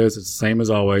who it is. It's the same as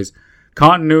always.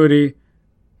 Continuity,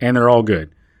 and they're all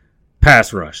good.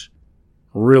 Pass rush,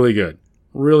 really good.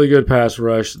 Really good pass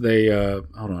rush. They,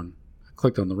 hold on. I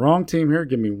clicked on the wrong team here.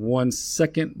 Give me 1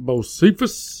 second.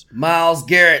 Bocephus. Myles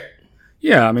Garrett.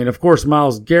 Yeah, of course,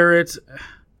 Myles Garrett.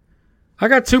 I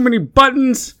got too many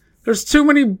buttons. There's too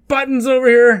many buttons over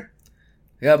here.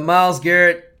 You got Myles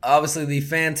Garrett, obviously the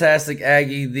fantastic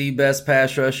Aggie, the best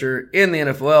pass rusher in the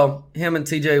NFL. Him and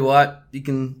TJ Watt, you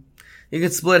can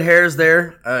split hairs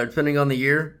there, depending on the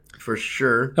year, for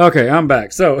sure. Okay, I'm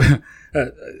back. So,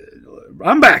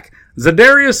 I'm back.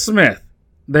 Zadarius Smith.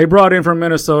 They brought in from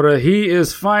Minnesota. He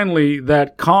is finally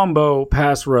that combo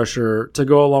pass rusher to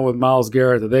go along with Myles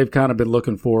Garrett that they've kind of been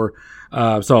looking for.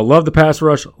 So I love the pass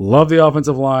rush, love the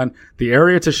offensive line. The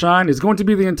area to shine is going to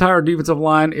be the entire defensive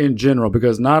line in general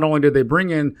because not only did they bring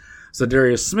in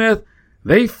Zadarius Smith,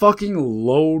 they fucking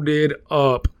loaded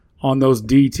up on those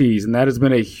DTs. And that has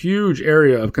been a huge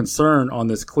area of concern on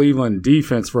this Cleveland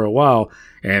defense for a while.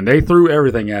 And they threw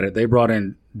everything at it. They brought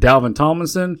in Dalvin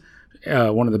Tomlinson,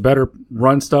 one of the better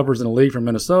run stuffers in the league from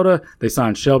Minnesota. They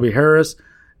signed Shelby Harris.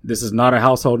 This is not a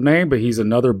household name, but he's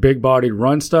another big-bodied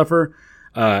run stuffer.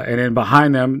 And then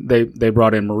behind them, they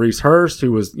brought in Maurice Hurst,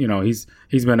 who was,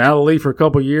 he's been out of the league for a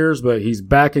couple of years, but he's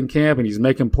back in camp and he's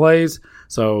making plays.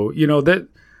 So, that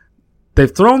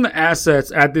they've thrown the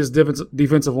assets at this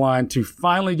defensive line to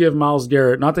finally give Myles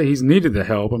Garrett, not that he's needed the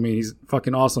help. He's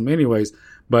fucking awesome anyways,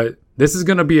 but this is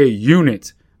going to be a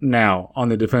unit now on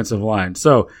the defensive line.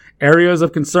 So, areas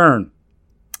of concern.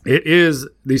 It is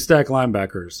the stack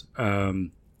linebackers.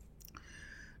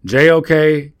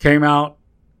 JOK came out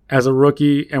as a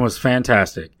rookie and was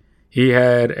fantastic. He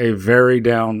had a very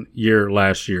down year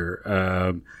last year.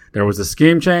 There was a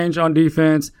scheme change on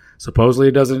defense. Supposedly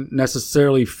it doesn't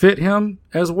necessarily fit him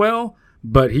as well,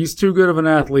 but he's too good of an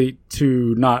athlete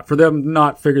for them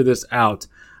not figure this out.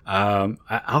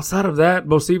 Outside of that,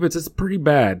 Bocephus, it's pretty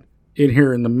bad in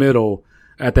here in the middle.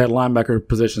 at that linebacker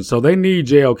position. So they need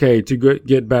JOK to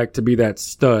get back to be that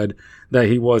stud that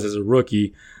he was as a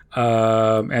rookie.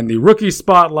 And the rookie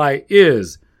spotlight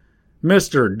is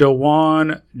Mr.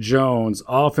 DeJuan Jones,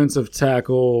 offensive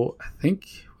tackle. I think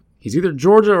he's either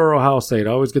Georgia or Ohio State.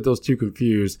 I always get those two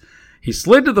confused. He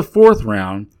slid to the 4th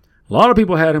round. A lot of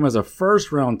people had him as a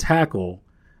first-round tackle.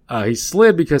 He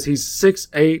slid because he's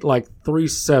 6'8", like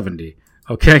 370.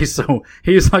 Okay, so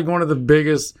he's like one of the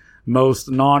biggest, most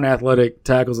non-athletic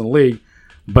tackles in the league.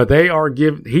 But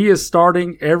he is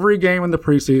starting every game in the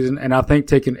preseason, and I think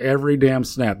taking every damn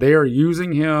snap. They are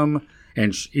using him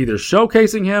and either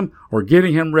showcasing him or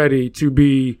getting him ready to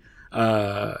be,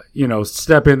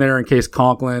 step in there in case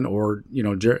Conklin or,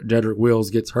 Jedrick Wills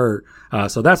gets hurt.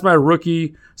 So that's my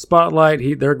rookie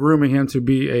spotlight. They're grooming him to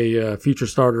be a future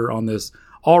starter on this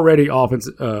already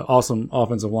awesome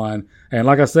offensive line. And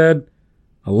like I said,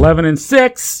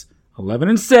 11-6,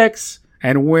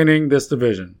 and winning this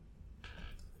division.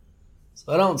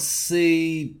 So I'm not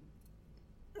seeing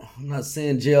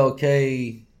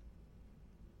JLK.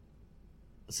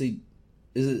 See,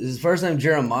 is his first name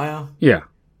Jeremiah? Yeah.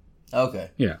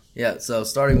 Okay. Yeah. Yeah, so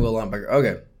starting with linebacker.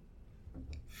 Okay.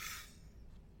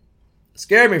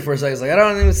 Scared me for a second. It's like, I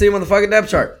don't even see him on the fucking depth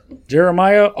chart.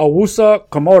 Jeremiah Owusa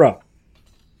Kamara.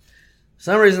 For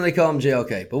some reason they call him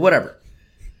JLK, but whatever.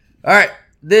 All right.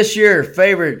 This year,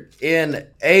 favored in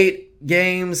 8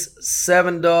 games,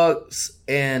 7 dogs,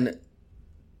 and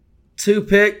 2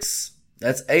 picks.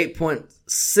 That's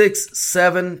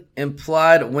 8.67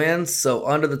 implied wins, so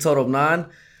under the total of 9.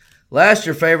 Last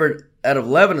year, favored out of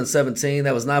 11 and 17.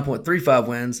 That was 9.35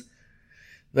 wins.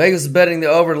 Vegas is betting the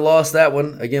over and lost that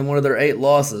one. Again, one of their 8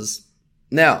 losses.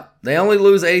 Now, they only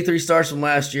lose 83 starts from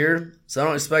last year, so I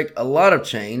don't expect a lot of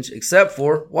change, except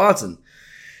for Watson.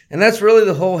 And that's really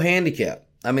the whole handicap.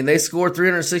 I mean, they scored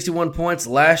 361 points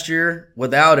last year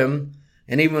without him,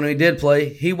 and even when he did play,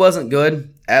 he wasn't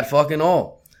good at fucking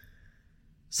all.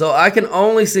 So I can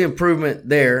only see improvement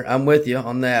there. I'm with you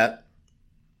on that.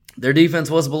 Their defense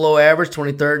was below average,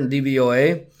 23rd in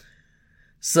DVOA.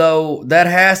 So that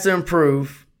has to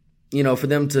improve, for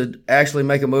them to actually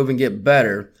make a move and get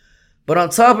better. But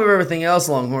on top of everything else,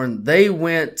 Longhorn, they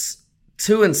went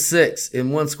 2-6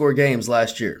 in one-score games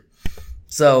last year.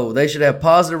 So they should have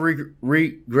positive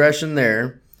regression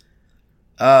there.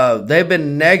 They've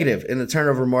been negative in the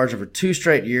turnover margin for 2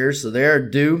 straight years, so they are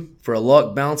due for a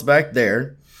luck bounce back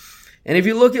there. And if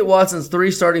you look at Watson's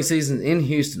 3 starting seasons in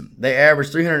Houston, they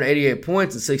averaged 388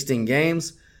 points in 16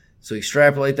 games. So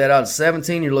extrapolate that out to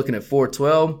 17, you're looking at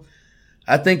 412.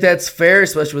 I think that's fair,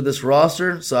 especially with this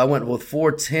roster, so I went with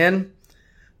 410.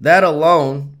 That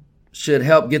alone should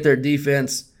help get their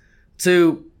defense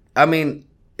to,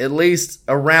 at least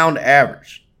around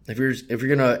average. If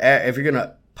you're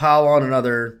gonna pile on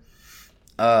another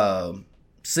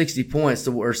 60 points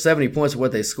or 70 points of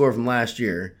what they scored from last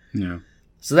year. Yeah.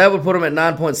 So that would put them at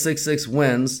 9.66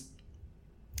 wins.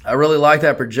 I really like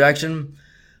that projection.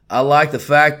 I like the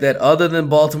fact that other than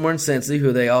Baltimore and Cincy,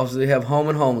 who they obviously have home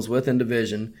and homes with in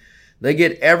division, they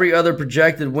get every other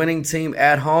projected winning team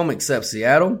at home except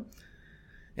Seattle.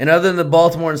 And other than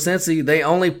Baltimore and Cincy, they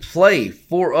only play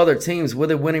 4 other teams with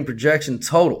a winning projection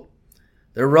total.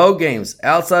 Their road games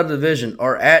outside the division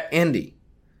are at Indy,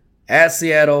 at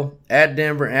Seattle, at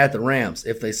Denver, and at the Rams.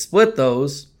 If they split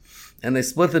those, and they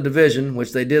split the division,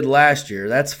 which they did last year,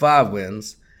 that's 5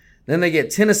 wins. Then they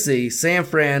get Tennessee, San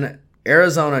Fran,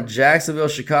 Arizona, Jacksonville,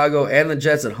 Chicago, and the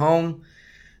Jets at home.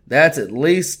 That's at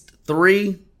least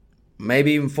 3,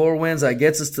 maybe even 4 wins. That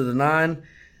gets us to the 9.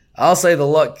 I'll say the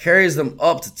luck carries them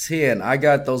up to 10. I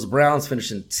got those Browns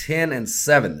finishing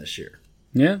 10-7 this year.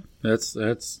 Yeah, that's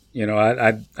I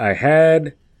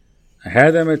had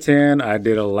them at 10. I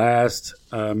did a last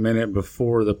minute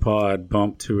before the pod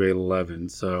bump to 11.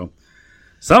 So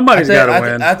somebody's got to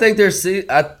win. I think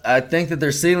that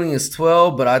their ceiling is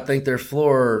 12, but I think their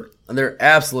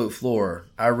absolute floor,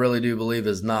 I really do believe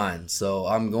is 9. So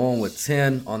I'm going with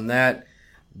 10 on that.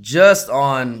 Just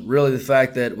on really the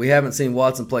fact that we haven't seen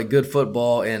Watson play good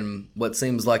football in what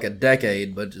seems like a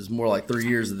decade, but it's more like 3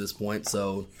 years at this point.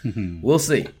 So we'll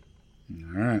see.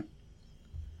 All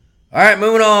right,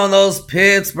 moving on. Those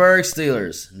Pittsburgh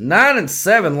Steelers,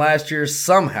 9-7 last year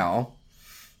somehow.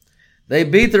 They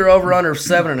beat their over-under of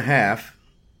 7.5.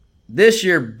 This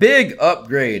year, big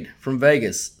upgrade from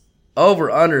Vegas.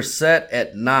 Over-under set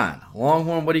at 9.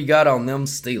 Longhorn, what do you got on them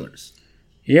Steelers?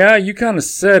 Yeah, you kind of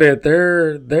said it.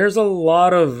 There's a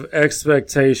lot of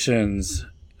expectations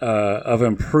of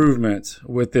improvement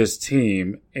with this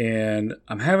team, and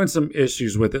I'm having some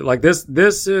issues with it. Like this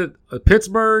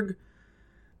Pittsburgh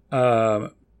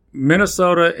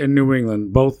Minnesota and New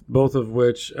England, both of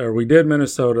which we did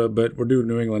Minnesota, but we're doing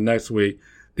New England next week.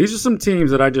 These are some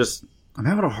teams that I'm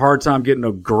having a hard time getting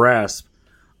a grasp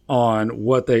on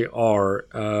what they are.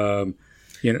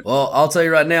 Well, I'll tell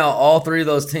you right now, all three of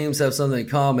those teams have something in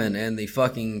common, and the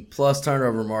fucking plus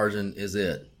turnover margin is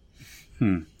it.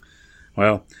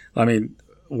 Well, I mean,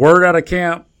 word out of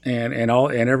camp and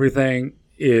everything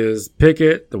is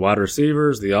Pickett, the wide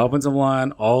receivers, the offensive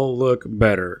line all look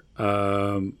better.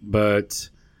 But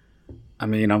I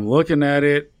mean, I'm looking at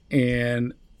it,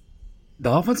 and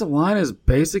the offensive line is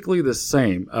basically the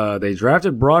same. They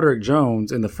drafted Broderick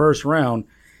Jones in the first round.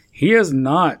 He has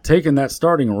not taken that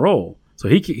starting role. So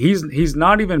he's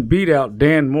not even beat out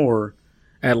Dan Moore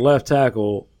at left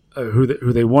tackle,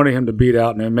 who they wanted him to beat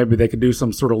out, and then maybe they could do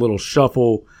some sort of little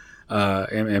shuffle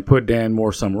and put Dan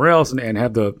Moore somewhere else and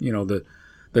have the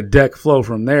deck flow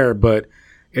from there. But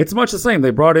it's much the same.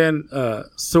 They brought in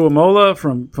Suamola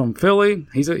from Philly.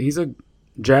 He's a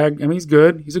jag. I mean, he's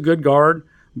good. He's a good guard,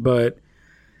 but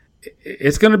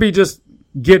it's going to be just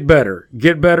get better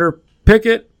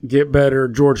Pickett, get better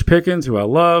George Pickens, who I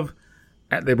love.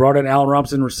 They brought in Allen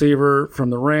Robinson, receiver from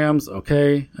the Rams.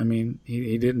 Okay. I mean,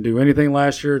 he didn't do anything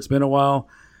last year. It's been a while.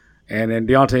 And then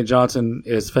Deontay Johnson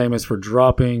is famous for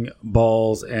dropping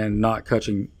balls and not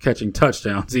catching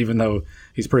touchdowns, even though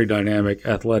he's pretty dynamic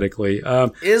athletically.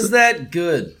 Is that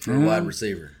good for a wide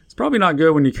receiver? It's probably not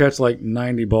good when you catch like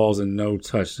 90 balls and no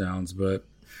touchdowns, but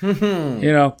it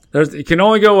can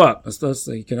only go up.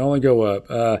 It can only go up.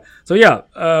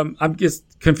 I'm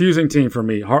just confusing team for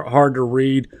me. Hard to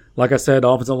read. Like I said,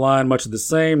 offensive line, much of the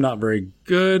same, not very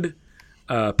good.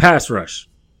 Pass rush.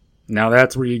 Now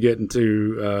that's where you get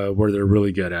into where they're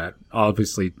really good at.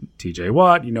 Obviously, T.J.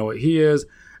 Watt, you know what he is.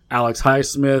 Alex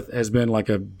Highsmith has been like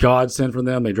a godsend for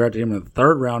them. They drafted him in the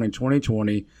third round in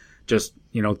 2020. Just,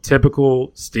 typical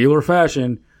Steeler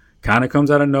fashion. Kind of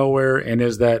comes out of nowhere and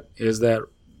is that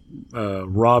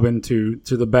Robin to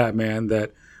the Batman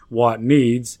that Watt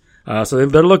needs. So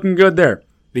they're looking good there.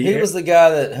 He was the guy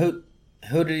that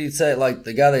who did he say, like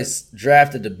the guy they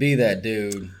drafted to be that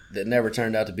dude that never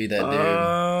turned out to be that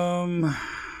dude?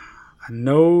 I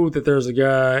know that there's a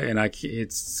guy, and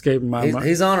it's escaping my mind.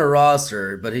 He's on a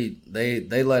roster, but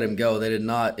they let him go. They did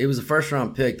not. It was a first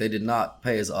round pick. They did not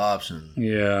pay his option.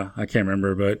 Yeah, I can't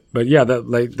remember, but yeah,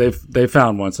 they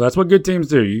found one. So that's what good teams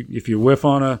do. If you whiff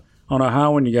on a high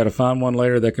one, you got to find one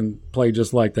later that can play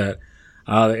just like that.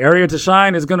 The area to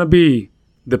shine is going to be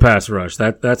the pass rush.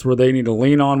 That's where they need to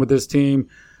lean on with this team.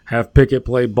 Have Pickett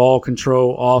play ball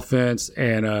control offense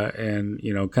and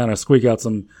kind of squeak out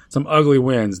some ugly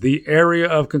wins. The area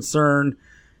of concern,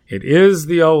 it is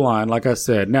the O-line, like I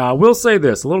said. Now, I will say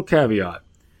this, a little caveat.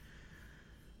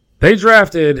 They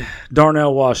drafted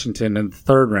Darnell Washington in the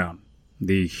third round,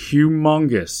 the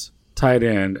humongous tight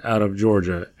end out of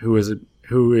Georgia, who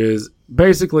is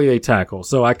basically a tackle.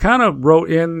 So I kind of wrote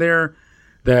in there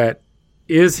that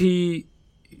is he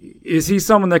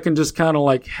someone that can just kind of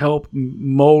like help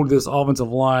mold this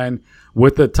offensive line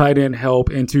with the tight end help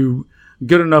into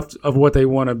good enough of what they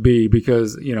want to be?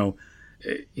 Because,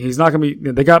 he's not going to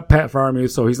be – they got Pat Freiermuth,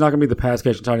 so he's not going to be the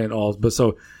pass-catching tight end at all. But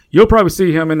so you'll probably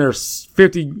see him in there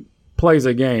 50 plays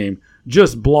a game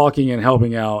just blocking and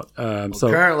helping out. So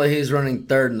currently he's running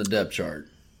third in the depth chart.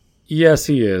 Yes,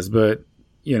 he is, but,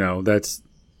 that's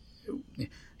 –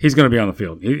 he's going to be on the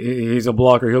field. He's a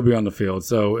blocker. He'll be on the field.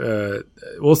 So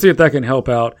we'll see if that can help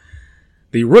out.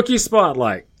 The rookie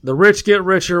spotlight. The rich get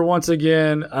richer once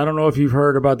again. I don't know if you've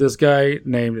heard about this guy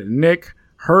named Nick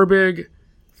Herbig,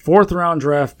 4th-round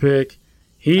draft pick.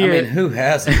 Who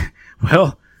hasn't?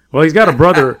 Well, he's got a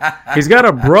brother. He's got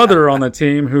a brother on the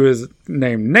team who is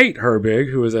named Nate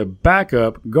Herbig, who is a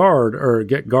backup guard or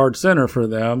guard center for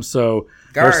them. So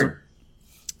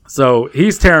So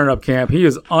he's tearing up camp. He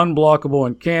is unblockable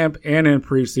in camp and in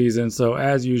preseason. So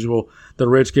as usual, the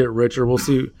rich get richer. We'll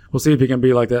see if he can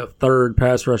be like that third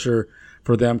pass rusher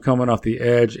for them coming off the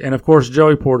edge. And of course,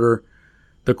 Joey Porter,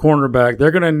 the cornerback,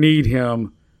 they're going to need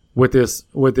him with this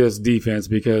defense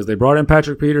because they brought in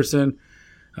Patrick Peterson.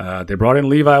 They brought in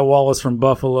Levi Wallace from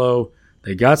Buffalo.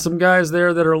 They got some guys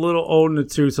there that are a little old in the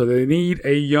tooth, so they need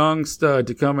a young stud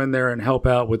to come in there and help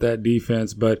out with that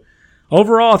defense. But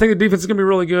overall, I think the defense is going to be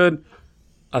really good.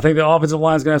 I think the offensive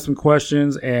line is going to have some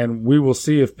questions, and we will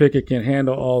see if Pickett can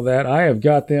handle all that. I have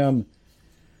got them,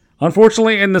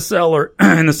 unfortunately, in the cellar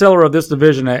of this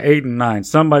division at 8-9.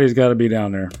 Somebody's got to be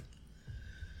down there.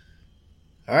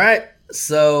 All right.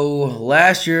 So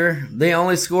last year they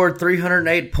only scored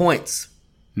 308 points.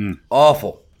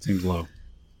 Awful. Seems low.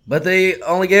 But they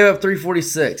only gave up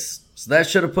 346. So that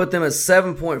should have put them at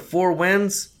 7.4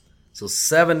 wins. So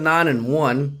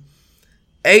 7-9-1.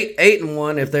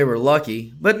 8-1 if they were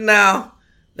lucky. But now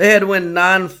they had to win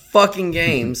 9 fucking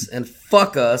games and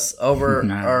fuck us over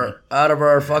out of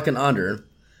our fucking under.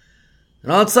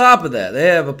 And on top of that, they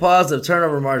have a positive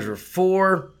turnover margin for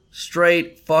 4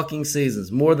 straight fucking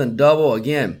seasons. More than double.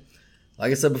 Again,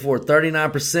 like I said before,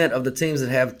 39% of the teams that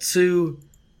have 2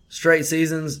 straight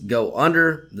seasons go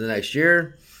under the next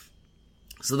year.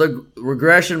 So the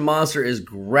regression monster is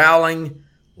growling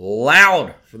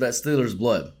loud for that Steelers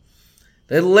blood.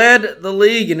 They led the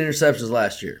league in interceptions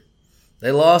last year.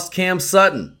 They lost Cam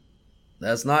Sutton.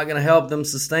 That's not going to help them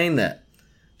sustain that.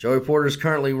 Joey Porter is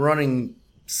currently running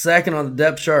second on the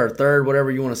depth chart, or third, whatever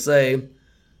you want to say.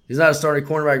 He's not a starting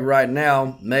cornerback right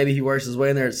now. Maybe he works his way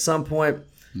in there at some point.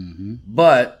 Mm-hmm.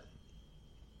 But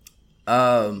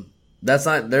that's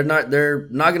not. They're not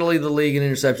going to lead the league in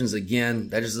interceptions again.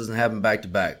 That just doesn't happen back to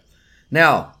back.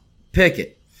 Now,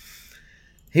 Pickett.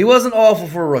 He wasn't awful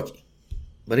for a rookie,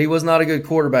 but he was not a good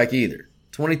quarterback either.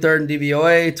 23rd in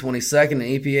DVOA, 22nd in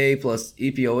EPA plus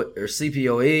EPO or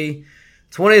CPOE,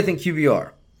 20th in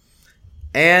QBR.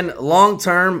 And long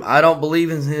term, I don't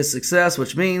believe in his success,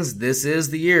 which means this is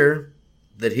the year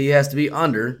that he has to be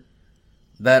under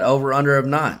that over-under of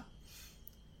 9.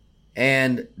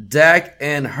 And Dak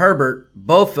and Herbert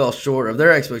both fell short of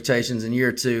their expectations in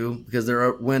year 2 because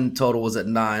their win total was at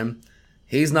 9.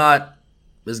 He's not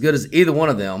as good as either one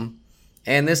of them.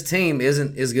 And this team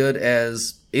isn't as good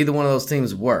as either one of those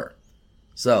teams were.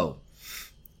 So,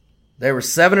 they were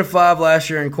 7-5 last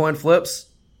year in coin flips.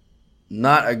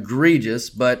 Not egregious,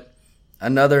 but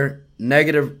another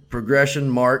negative progression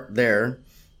mark there.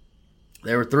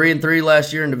 They were 3-3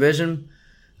 last year in division.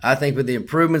 I think with the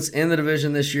improvements in the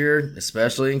division this year,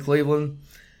 especially in Cleveland,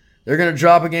 they're going to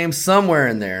drop a game somewhere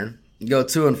in there and go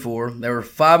 2-4. They were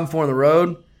 5-4 on the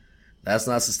road. That's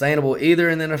not sustainable either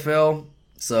in the NFL.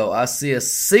 So I see a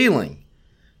ceiling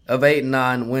of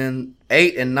 8-9, win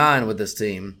 8-9 with this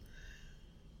team.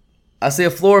 I see a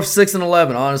floor of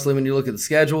 6-11. Honestly, when you look at the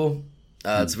schedule,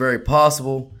 it's very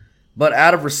possible. But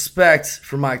out of respect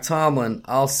for Mike Tomlin,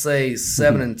 I'll say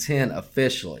 7-10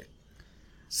 officially.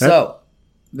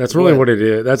 That's really what it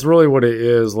is. That's really what it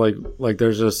is. Like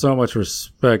there's just so much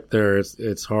respect there.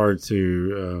 It's hard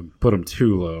to put them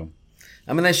too low.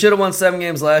 I mean, they should have won 7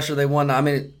 games last year. They won. I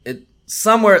mean,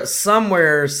 somewhere,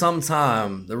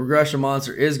 sometime, the regression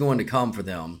monster is going to come for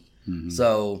them. Mm-hmm.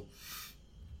 So,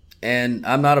 and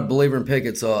I'm not a believer in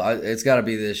Pickett, so it's got to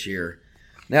be this year.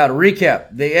 Now, to recap,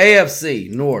 the AFC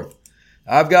North,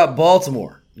 I've got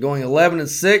Baltimore going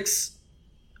 11-6,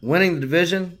 winning the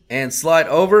division and slide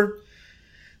over.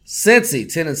 Cincy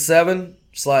 10-7,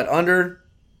 slide under.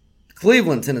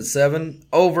 Cleveland 10-7,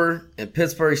 over, and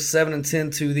Pittsburgh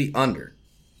 7-10 to the under.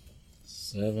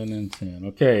 7-10.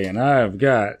 Okay, and I've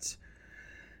got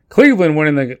Cleveland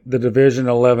winning the division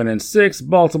 11-6,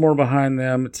 Baltimore behind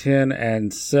them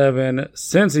 10-7,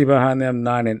 Cincy behind them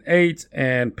 9-8,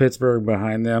 and Pittsburgh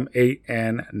behind them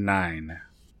 8-9.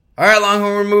 All right,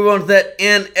 Longhorn, we'll move on to that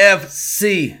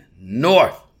NFC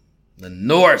North. The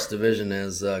North division,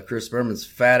 as Chris Berman's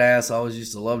fat ass always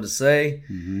used to love to say.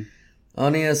 Mm-hmm.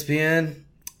 On ESPN.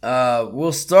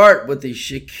 We'll start with the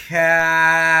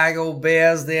Chicago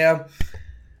Bears there.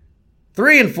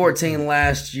 3-14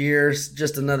 last year.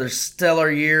 Just another stellar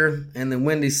year in the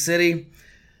Windy City.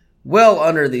 Well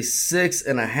under the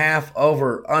 6.5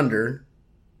 over-under.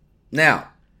 Now,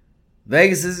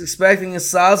 Vegas is expecting a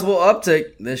sizable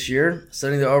uptick this year,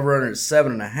 setting the over-under at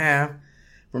 7.5.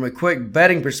 From a quick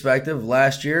betting perspective,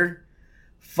 last year,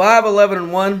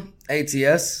 5-11-1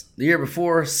 ATS. The year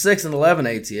before,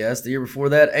 6-11 ATS. The year before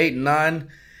that, 8-9.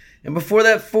 And before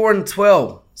that,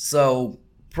 4-12. So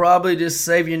probably just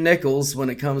save your nickels when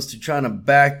it comes to trying to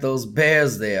back those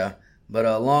Bears there. But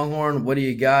Longhorn, what do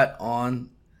you got on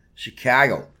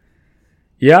Chicago?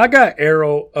 Yeah, I got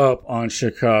arrow up on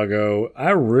Chicago.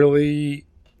 I really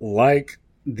like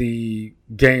the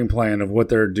game plan of what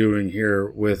they're doing here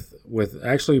with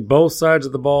actually both sides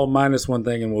of the ball minus one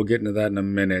thing, and we'll get into that in a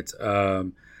minute.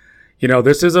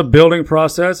 This is a building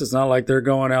process. It's not like they're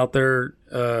going out there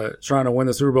trying to win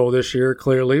the Super Bowl this year,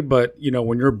 clearly. But,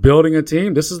 when you're building a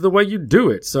team, this is the way you do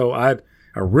it. So I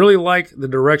really like the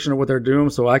direction of what they're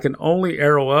doing. So I can only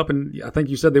arrow up. And I think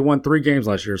you said they won 3 games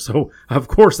last year. So, of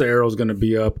course, the arrow is going to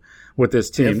be up with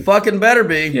this team. It fucking better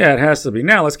be. Yeah, it has to be.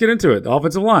 Now, let's get into it. The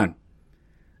offensive line.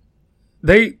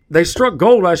 They struck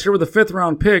gold last year with a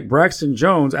 5th-round pick, Braxton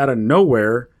Jones, out of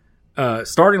nowhere.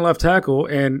 Starting left tackle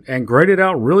and graded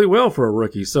out really well for a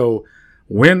rookie. So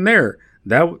win there.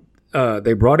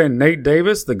 They brought in Nate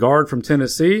Davis, the guard from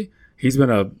Tennessee. He's been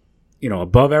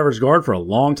above average guard for a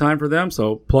long time for them.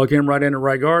 So plug him right in at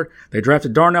right guard. They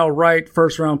drafted Darnell Wright,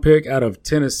 first round pick out of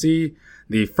Tennessee,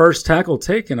 the first tackle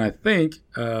taken, I think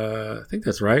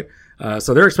that's right.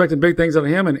 So they're expecting big things out of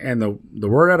him, and the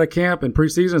word out of camp and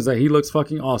preseason is that he looks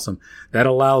fucking awesome. That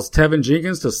allows Tevin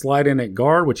Jenkins to slide in at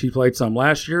guard, which he played some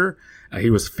last year. He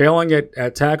was failing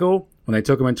at tackle when they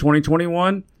took him in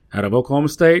 2021 out of Oklahoma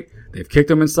State. They've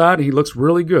kicked him inside, and he looks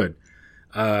really good.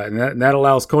 And that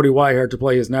allows Cody Whitehair to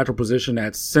play his natural position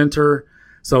at center.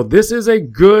 So this is a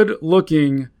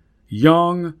good-looking,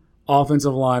 young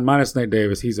offensive line, minus Nate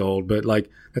Davis. He's old, but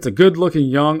that's a good-looking,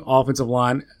 young offensive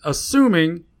line,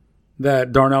 assuming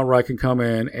that Darnell Wright can come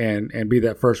in and be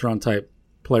that first-round type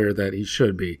player that he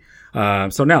should be.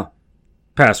 So now,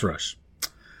 pass rush.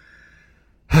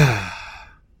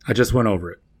 I just went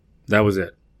over it. That was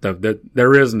it.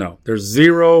 There's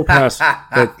zero pass.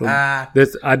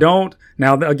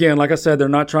 Now, again, like I said, they're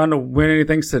not trying to win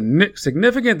anything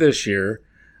significant this year,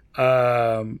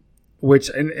 and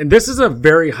this is a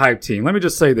very hyped team. Let me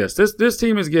just say this. This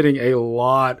team is getting a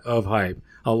lot of hype,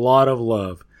 a lot of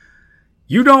love.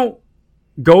 You don't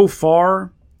go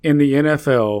far in the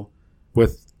NFL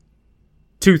with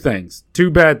two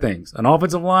bad things, an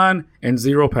offensive line and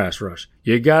zero pass rush.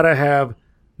 You got to have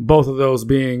both of those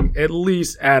being at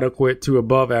least adequate to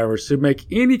above average to make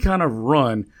any kind of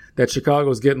run that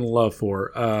Chicago's getting love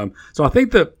for. So I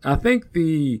think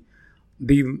the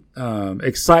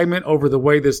excitement over the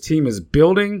way this team is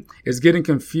building is getting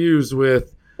confused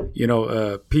with,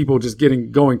 people just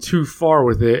going too far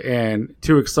with it and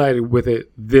too excited with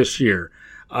it this year.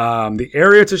 The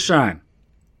area to shine,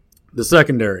 the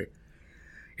secondary.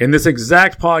 In this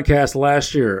exact podcast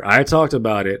last year, I talked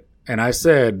about it, and I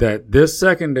said that this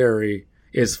secondary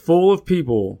is full of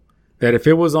people that if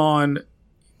it was on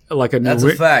That's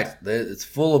a fact. It's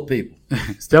full of people.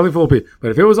 It's definitely full of people.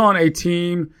 But if it was on a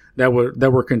team that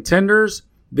were contenders,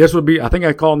 this would be, I think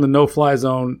I called them the no-fly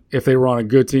zone if they were on a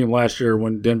good team last year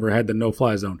when Denver had the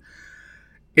no-fly zone.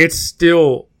 It's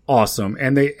still awesome.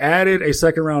 And they added a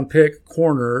second-round pick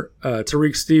corner,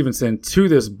 Tariq Stevenson, to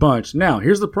this bunch. Now,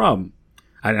 here's the problem.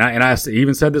 And I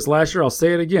even said this last year. I'll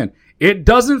say it again. It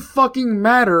doesn't fucking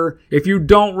matter if you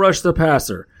don't rush the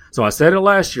passer. So I said it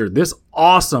last year. This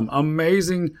awesome,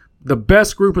 amazing, the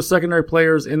best group of secondary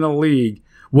players in the league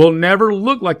will never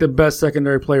look like the best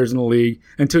secondary players in the league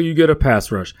until you get a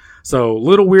pass rush. So a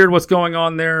little weird what's going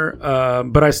on there.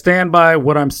 But I stand by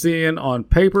what I'm seeing on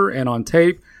paper and on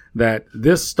tape that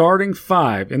this starting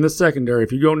five in the secondary,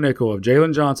 if you go nickel, of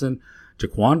Jalen Johnson,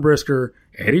 Jaquan Brisker,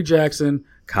 Eddie Jackson,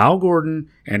 Kyle Gordon,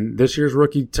 and this year's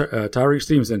rookie Tariq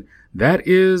Stevenson, that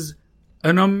is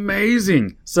an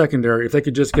amazing secondary if they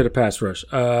could just get a pass rush.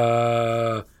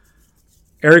 Area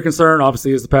concern,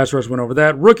 obviously, is the pass rush. Went over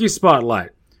that. Rookie spotlight.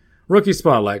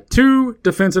 2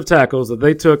 defensive tackles that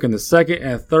they took in the second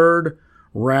and third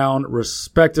round,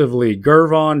 respectively.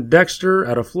 Gervon Dexter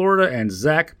out of Florida and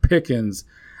Zach Pickens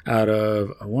out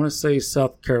of, I want to say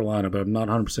South Carolina, but I'm not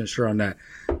 100% sure on that.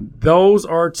 Those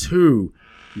are 2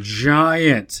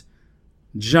 giant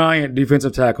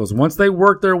defensive tackles. Once they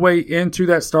work their way into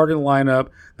that starting lineup,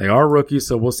 they are rookies,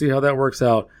 so we'll see how that works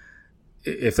out.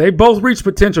 If they both reach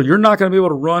potential, you're not going to be able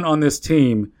to run on this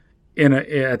team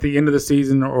at the end of the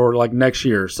season or like next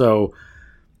year. So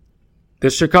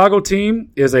this Chicago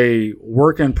team is a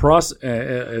work in process.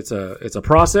 It's a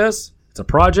process. It's a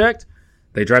project.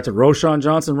 They drafted Roschon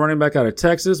Johnson, running back out of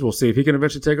Texas. We'll see if he can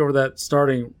eventually take over that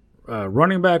starting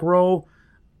running back role.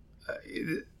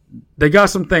 They got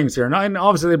some things here, and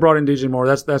obviously they brought in DJ Moore.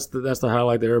 That's the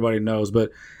highlight that everybody knows.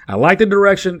 But I like the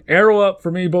direction. Arrow up for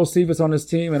me, Bo Stevens on this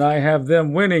team, and I have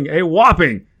them winning a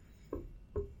whopping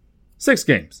 6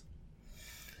 games.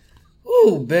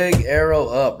 Ooh, big arrow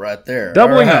up right there.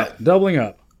 Doubling right.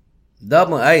 up.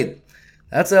 Hey,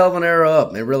 that's a hell of an arrow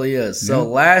up. It really is. So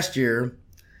last year,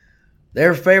 they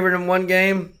were favored in one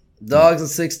game. Dogs in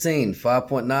 16,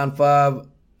 5.95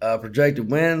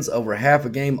 projected wins, over half a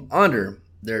game under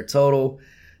their total,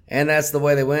 and that's the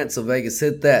way they went, so Vegas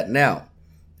hit that. Now,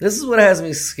 this is what has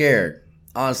me scared,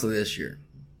 honestly, this year.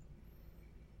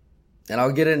 And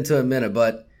I'll get into it in a minute,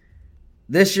 but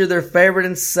this year they're favored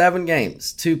in 7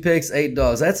 games, 2 picks, 8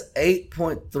 dogs. That's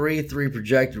 8.33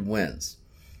 projected wins.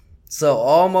 So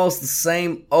almost the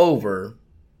same over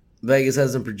Vegas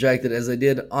has them projected as they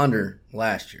did under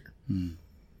last year.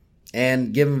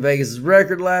 And given Vegas'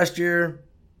 record last year,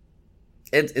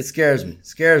 it scares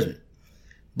me.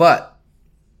 But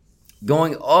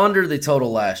going under the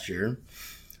total last year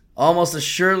almost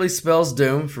assuredly spells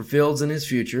doom for Fields and his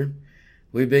future.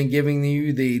 We've been giving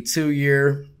you the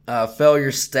 2-year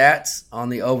failure stats on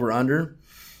the over-under.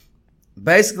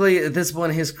 basically, at this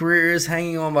point, his career is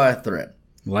hanging on by a thread.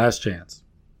 Last chance.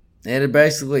 And it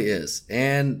basically is.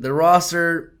 And the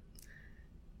roster,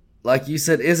 like you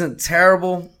said, isn't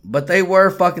terrible, but they were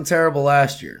fucking terrible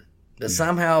last year. But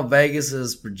somehow Vegas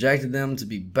has projected them to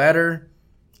be better,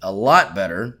 a lot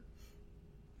better.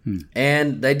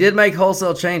 And they did make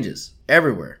wholesale changes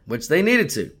everywhere, which they needed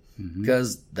to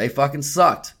because they fucking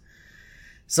sucked.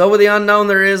 So with the unknown,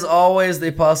 there is always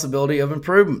the possibility of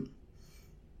improvement.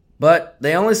 But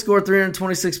they only scored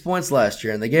 326 points last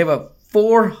year, and they gave up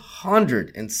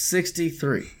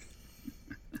 463.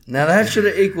 Now, that should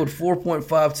have equaled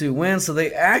 4.52 wins, so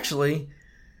they actually,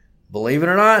 believe it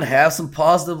or not, have some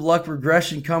positive luck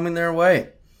regression coming their way.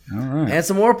 All right. And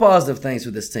some more positive things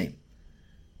with this team.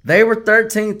 They were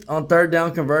 13th on third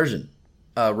down conversion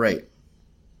rate.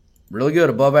 Really good,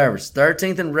 above average.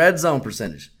 13th in red zone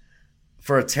percentage.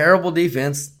 For a terrible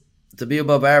defense to be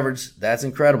above average, that's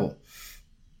incredible.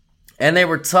 And they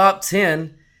were top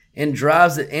 10 in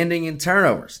drives that ending in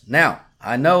turnovers. Now,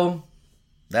 I know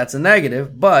that's a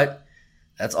negative, but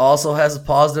that also has a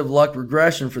positive luck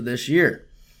regression for this year.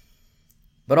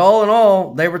 But all in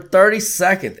all, they were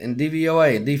 32nd in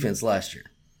DVOA in defense last year.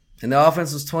 And the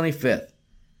offense was 25th.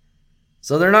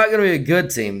 So they're not going to be a good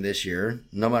team this year,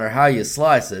 no matter how you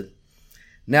slice it.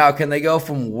 Now, can they go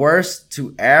from worst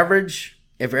to average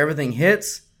if everything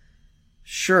hits?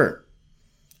 Sure.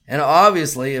 And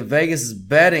obviously, if Vegas is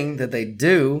betting that they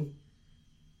do,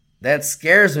 that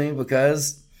scares me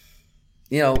because,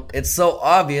 it's so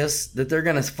obvious that they're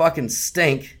going to fucking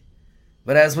stink.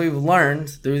 But as we've learned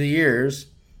through the years,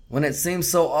 when it seems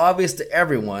so obvious to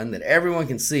everyone that everyone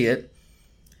can see it,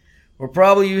 we're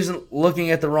probably looking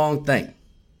at the wrong thing.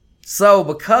 So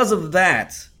because of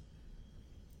that,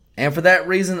 and for that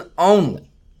reason only,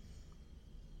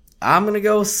 I'm going to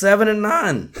go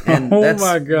 7-9. And that's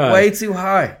my God. Way too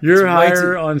high. You're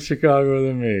higher on Chicago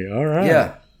than me. All right.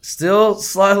 Yeah. Still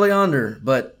slightly under,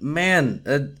 but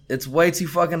man, it's way too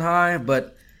fucking high.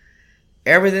 But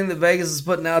everything that Vegas is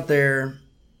putting out there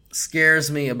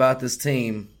scares me about this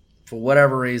team for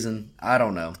whatever reason. I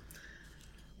don't know.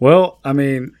 Well, I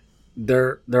mean,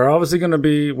 they're obviously going to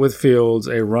be with Fields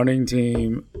a running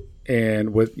team,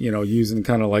 and with using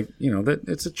kind of like that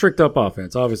it's a tricked up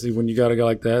offense. Obviously, when you got a guy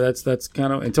like that, that's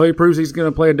kind of until he proves he's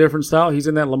going to play a different style. He's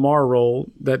in that Lamar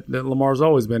role that Lamar's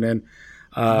always been in.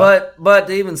 But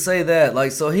to even say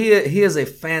that, so he is a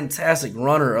fantastic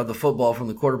runner of the football from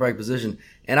the quarterback position.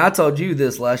 And I told you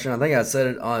this last year. I think I said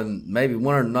it on maybe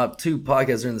one or not two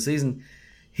podcasts during the season.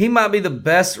 He might be the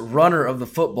best runner of the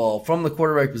football from the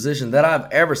quarterback position that I've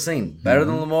ever seen. Better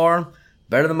than Lamar,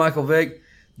 better than Michael Vick.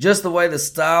 Just the way the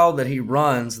style that he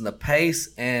runs and the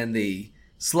pace and the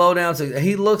slowdown. So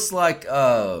he looks like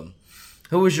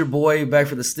who was your boy back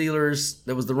for the Steelers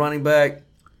that was the running back?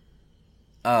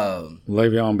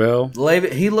 Le'Veon Bell.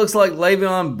 He looks like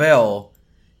Le'Veon Bell,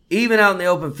 even out in the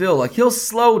open field. Like, he'll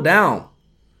slow down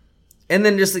and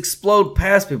then just explode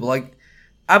past people. Like,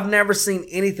 I've never seen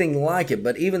anything like it.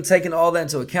 But even taking all that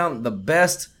into account, the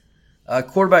best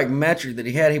quarterback metric that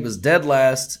he was dead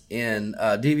last in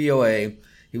DVOA.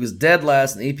 He was dead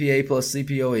last in EPA plus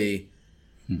CPOE.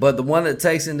 But the one that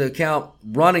takes into account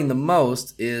running the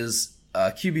most is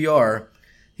QBR.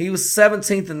 He was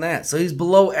 17th in that. So he's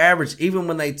below average even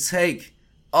when they take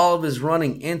all of his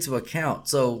running into account.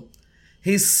 So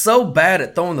he's so bad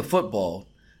at throwing the football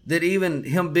that even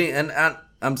him being, and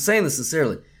I'm saying this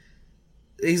sincerely,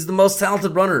 he's the most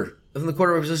talented runner from the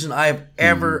quarterback position I have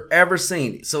ever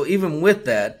seen. So even with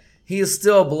that, he is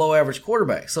still a below average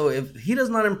quarterback. So if he does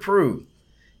not improve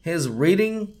his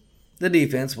reading the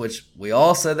defense, which we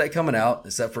all said that coming out,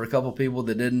 except for a couple people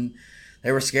that didn't,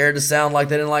 they were scared to sound like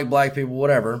they didn't like black people,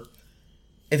 whatever.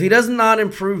 If he does not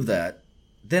improve that,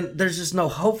 then there's just no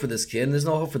hope for this kid, and there's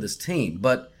no hope for this team.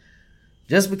 But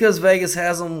just because Vegas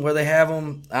has them where they have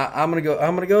them, I'm gonna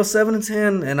go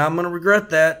 7-10, and I'm gonna regret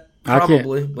that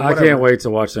probably. I can't wait to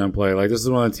watch them play. Like, this is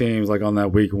one of the teams like on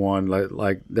that week one,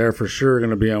 like they're for sure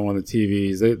gonna be on one of the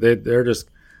TVs.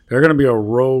 They're going to be a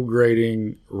road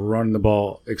grading, run the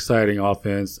ball, exciting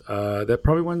offense that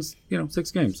probably wins,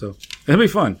 6 games. So it'll be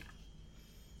fun.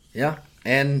 Yeah,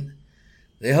 and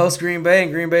they host Green Bay,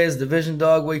 and Green Bay is division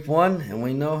dog week 1, and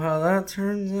we know how that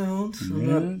turns out. So I'm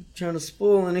not trying to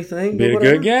spoil anything. Be a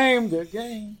good game. Good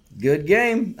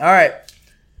game. All right.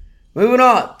 Moving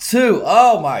on to,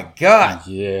 oh my God.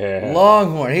 Yeah.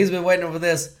 Longhorn. He's been waiting for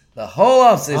this the whole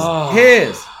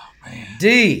offseason.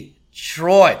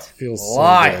 Detroit Feels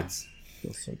Lions.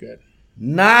 Feels so good.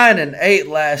 9-8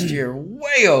 last year,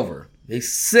 way over. A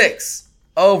 6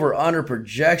 over-under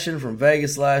projection from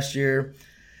Vegas last year.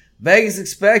 Vegas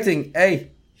expecting a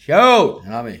huge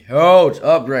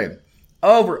upgrade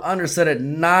Over under set at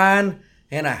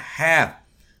 9.5.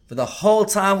 For the whole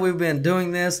time we've been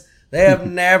doing this, they have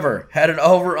never had an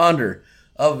over under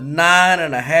of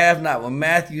 9.5. Not with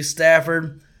Matthew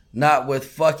Stafford, not with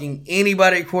fucking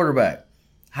anybody at quarterback.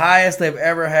 Highest they've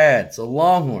ever had. So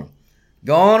Longhorn,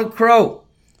 go on and crow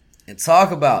and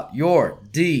talk about your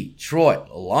Detroit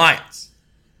Lions.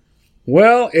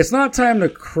 Well, it's not time to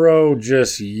crow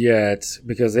just yet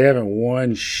because they haven't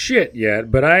won shit yet,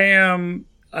 but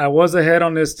I was ahead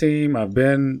on this team. I've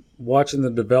been watching the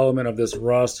development of this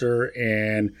roster,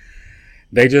 and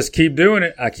they just keep doing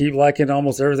it. I keep liking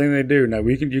almost everything they do. Now,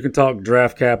 you can talk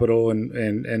draft capital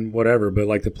and whatever, but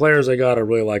like the players they got, I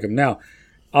really like them. Now,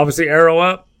 obviously, arrow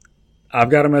up. I've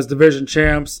got them as division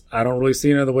champs. I don't really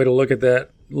see another way to look at that.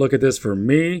 Look at this for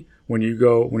me when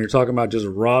you're talking about just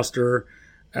roster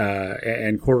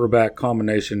and quarterback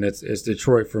combination. It's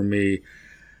Detroit for me.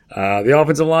 The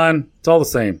offensive line, it's all the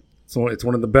same. So it's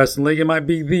one of the best in the league. It might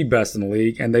be the best in the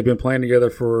league, and they've been playing together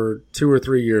for 2 or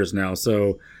 3 years now.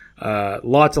 So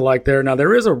lots to like there. Now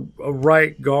there is a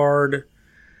right guard.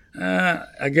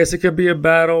 I guess it could be a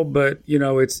battle, but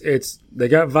it's they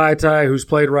got Vitae, who's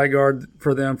played right guard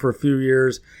for them for a few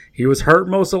years. He was hurt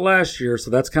most of last year,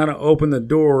 so that's kind of opened the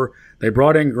door. They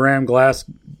brought in Graham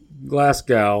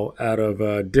Glasgow out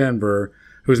of Denver,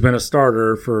 who's been a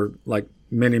starter for like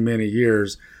many, many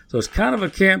years. So it's kind of a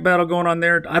camp battle going on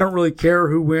there. I don't really care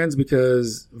who wins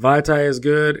because Vitae is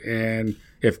good, and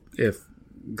if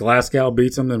Glasgow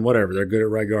beats them, then whatever. They're good at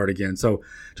right guard again. So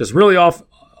just really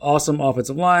awesome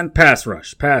offensive line. Pass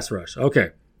rush.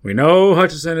 Okay, we know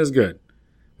Hutchinson is good.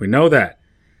 We know that.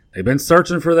 They've been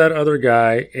searching for that other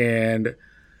guy, and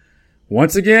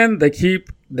once again, they keep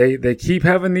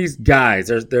having these guys.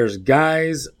 There's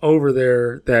guys over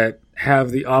there that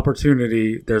have the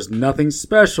opportunity. There's nothing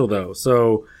special though.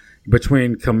 So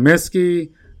between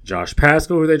Comiskey, Josh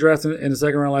Paschal, who they drafted in the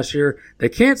second round last year, they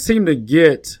can't seem to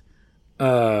get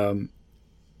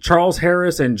Charles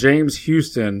Harris and James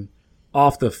Houston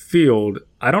off the field.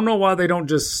 I don't know why they don't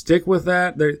just stick with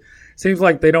that. It seems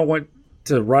like they don't want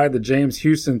to ride the James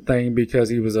Houston thing because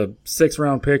he was a 6th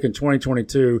round pick in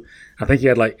 2022. I think he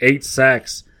had like 8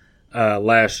 sacks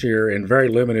last year in very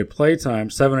limited play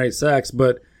time, 7 or 8 sacks.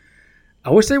 But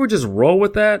I wish they would just roll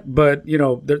with that. But,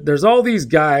 there's all these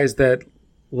guys that,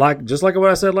 just like what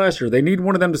I said last year, they need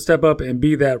one of them to step up and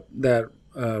be that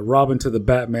Robin to the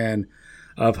Batman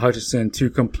of Hutchinson to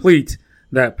complete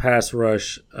that pass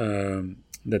rush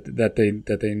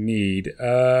that they need.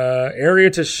 Area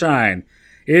to shine.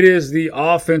 It is the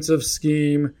offensive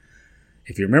scheme.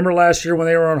 If you remember last year when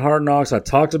they were on Hard Knocks, I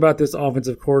talked about this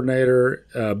offensive coordinator,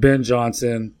 Ben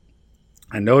Johnson.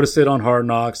 I noticed it on Hard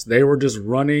Knocks. They were just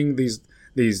running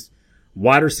these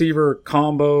wide receiver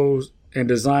combos and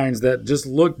designs that just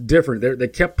looked different. They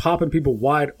kept popping people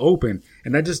wide open,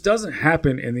 and that just doesn't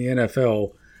happen in the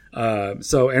NFL.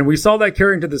 And we saw that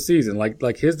carrying to the season.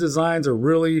 Like his designs are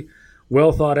really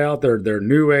well thought out. They're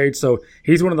new age. So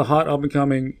he's one of the hot up and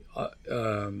coming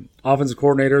offensive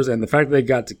coordinators, and the fact that they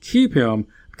got to keep him,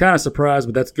 I'm kind of surprised,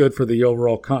 but that's good for the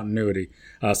overall continuity.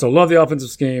 So love the offensive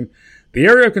scheme. The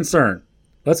area of concern.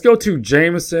 Let's go to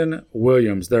Jameson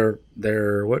Williams. They're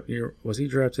what year was he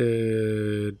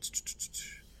drafted?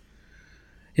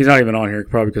 He's not even on here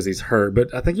probably because he's hurt,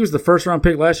 but I think he was the 1st round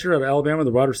pick last year out of Alabama,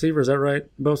 the wide receiver. Is that right,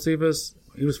 Bo Cephas?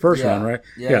 He was first round, right?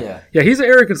 Yeah. He's an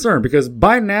area of concern because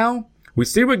by now we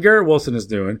see what Garrett Wilson is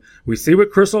doing. We see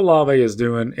what Chris Olave is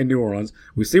doing in New Orleans.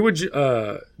 We see what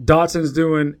Dotson's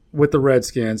doing with the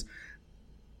Redskins.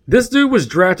 This dude was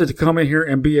drafted to come in here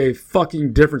and be a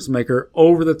fucking difference maker,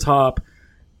 over the top,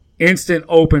 instant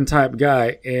open type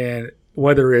guy. And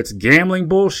whether it's gambling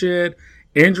bullshit,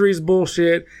 injuries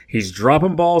bullshit, he's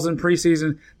dropping balls in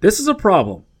preseason. This is a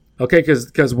problem. Okay,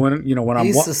 because when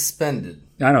he's suspended.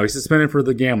 I know he's suspended for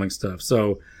the gambling stuff.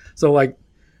 So like,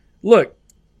 look,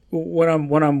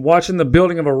 when I'm watching the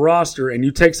building of a roster and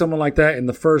you take someone like that in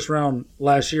the 1st round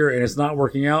last year and it's not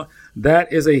working out,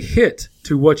 that is a hit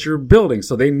to what you're building.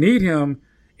 So they need him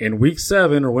in week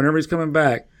 7 or whenever he's coming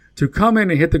back to come in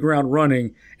and hit the ground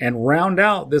running and round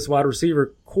out this wide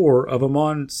receiver core of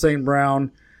Amon St.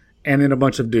 Brown and then a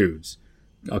bunch of dudes.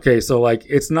 Okay, so like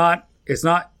it's not.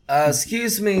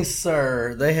 Excuse me,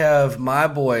 sir. They have my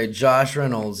boy Josh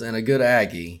Reynolds and a good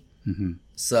Aggie. Mm-hmm.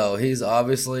 So he's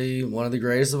obviously one of the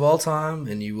greatest of all time,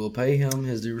 and you will pay him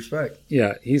his due respect.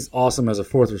 Yeah, he's awesome as a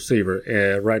 4th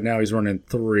receiver. Right now he's running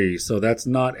 3, so that's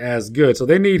not as good. So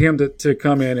they need him to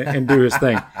come in and do his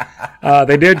thing.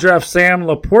 They did draft Sam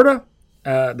Laporta,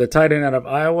 the tight end out of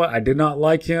Iowa. I did not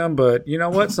like him, but you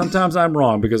know what? Sometimes I'm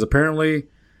wrong because apparently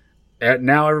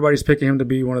now everybody's picking him to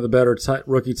be one of the better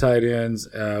rookie tight ends.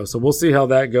 So we'll see how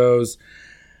that goes.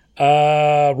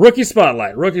 Rookie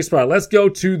spotlight. Let's go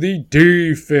to the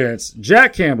defense.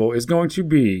 Jack Campbell is going to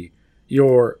be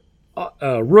your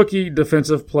rookie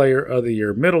defensive player of the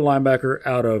year. Middle linebacker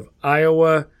out of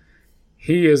Iowa.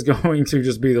 He is going to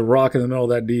just be the rock in the middle of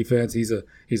that defense. He's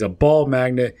a ball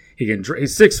magnet. He's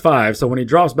 6'5", so when he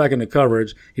drops back into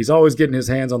coverage, he's always getting his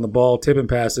hands on the ball, tipping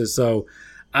passes. So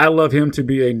I love him to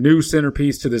be a new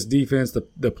centerpiece to this defense,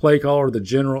 the play caller, the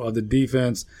general of the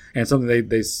defense, and something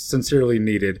they sincerely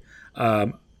needed.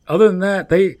 Other than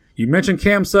that, you mentioned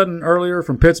Cam Sutton earlier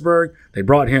from Pittsburgh. They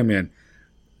brought him in.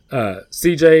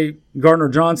 C.J.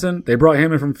 Gardner-Johnson, they brought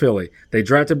him in from Philly. They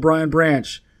drafted Brian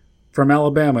Branch from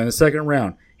Alabama in the second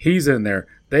round. He's in there.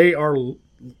 They are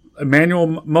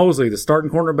Emmanuel Mosley, the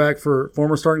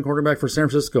former starting quarterback for San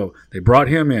Francisco. They brought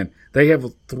him in. They have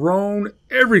thrown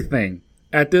everything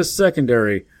at this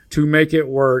secondary to make it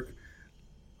work.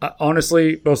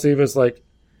 Honestly, Bocephus,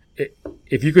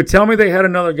 if you could tell me they had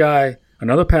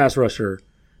another pass rusher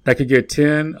that could get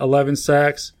 10, 11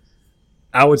 sacks,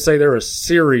 I would say they're a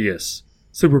serious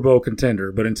Super Bowl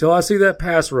contender. But until I see that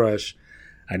pass rush,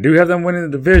 I do have them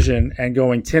winning the division and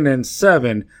going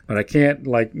 10-7, but I can't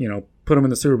put them in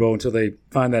the Super Bowl until they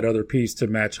find that other piece to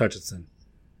match Hutchinson.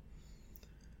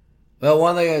 Well,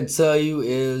 one thing I'd tell you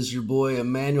is your boy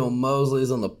Emmanuel Mosley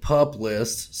is on the PUP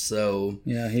list. So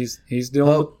yeah, he's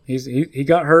dealing. He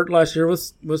got hurt last year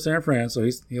with San Fran, so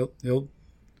he'll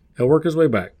work his way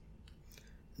back.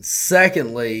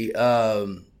 Secondly,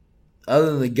 other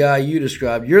than the guy you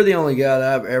described, you're the only guy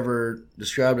that I've ever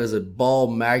described as a ball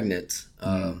magnet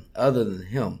other than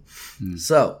him.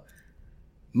 So,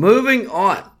 moving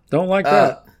on. Don't like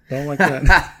that.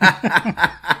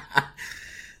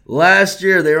 Last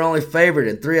year, they were only favored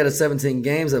in 3 out of 17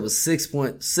 games. That was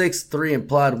 6.63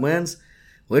 implied wins,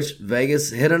 which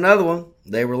Vegas hit another one.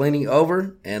 They were leaning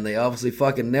over, and they obviously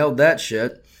fucking nailed that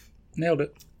shit. Nailed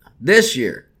it. This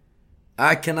year,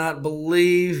 I cannot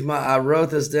believe I wrote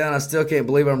this down. I still can't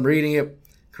believe I'm reading it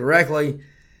correctly.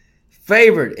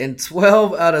 Favored in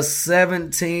 12 out of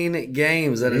 17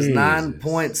 games. That is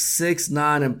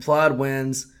 9.69 implied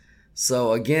wins.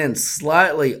 So, again,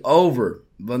 slightly over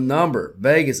the number.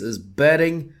 Vegas is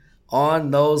betting on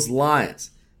those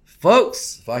Lions.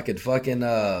 Folks, if I could fucking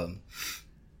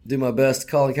do my best to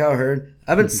call a cowherd,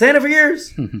 I've been saying it for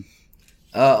years.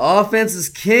 Offense is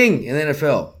king in the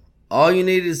NFL. All you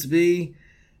need is to be,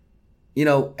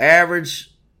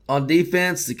 average on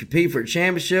defense to compete for a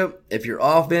championship. If your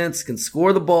offense can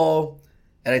score the ball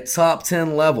at a top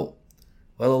 10 level.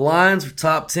 Well, the Lions were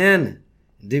top 10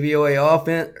 in DVOA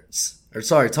offense,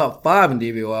 top 5 in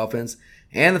DVOA offense,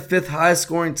 and the 5th highest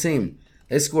scoring team.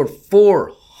 They scored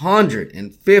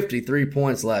 453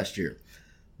 points last year.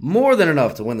 More than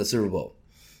enough to win the Super Bowl.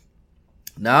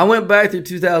 Now, I went back through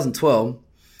 2012,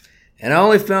 and I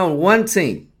only found one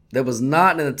team that was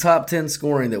not in the top 10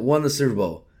 scoring that won the Super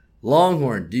Bowl.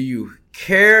 Longhorn, do you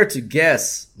care to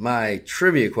guess my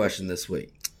trivia question this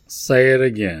week? Say it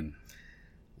again.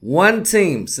 One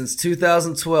team since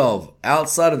 2012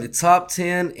 outside of the top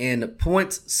 10 in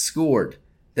points scored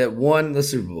that won the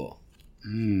Super Bowl. I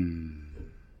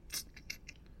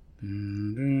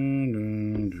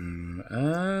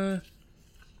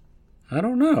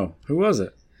don't know. Who was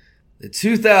it? The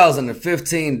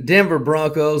 2015 Denver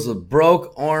Broncos with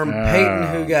broke arm Peyton,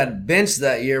 who got benched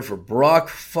that year for Brock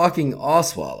fucking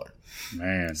Osweiler.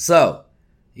 Man. So,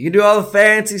 you can do all the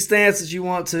fancy stances you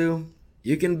want to.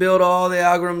 You can build all the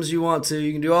algorithms you want to.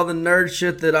 You can do all the nerd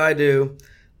shit that I do.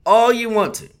 All you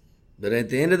want to. But at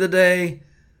the end of the day,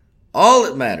 all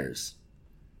that matters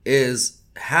is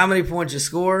how many points you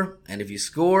score. And if you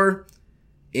score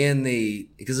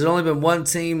because there's only been one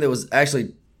team that was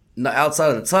actually outside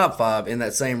of the top 5 in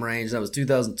that same range. That was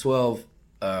 2012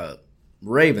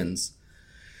 Ravens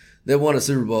that won a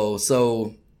Super Bowl.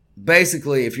 So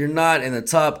basically, if you're not in the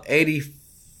top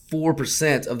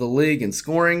 84% of the league in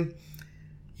scoring,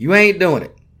 you ain't doing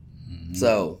it. Mm-hmm.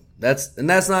 So that's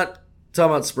not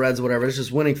talking about spreads or whatever. It's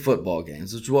just winning football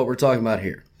games, which is what we're talking about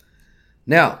here.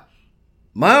 Now,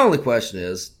 my only question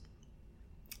is,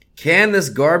 can this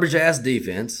garbage ass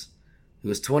defense, who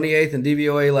was 28th in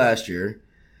DVOA last year,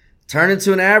 turn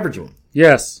into an average one?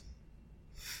 Yes.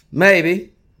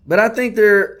 Maybe. But I think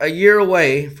they're a year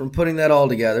away from putting that all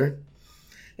together.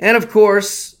 And of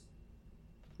course,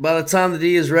 by the time the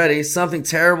D is ready, something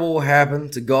terrible will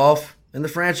happen to golf and the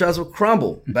franchise will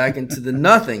crumble back into the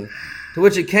nothing to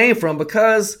which it came from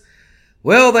because,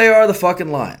 well, they are the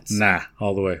fucking Lions. Nah,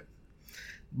 all the way.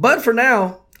 But for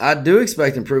now, I do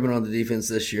expect improvement on the defense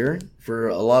this year for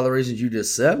a lot of the reasons you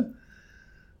just said.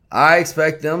 I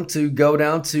expect them to go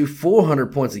down to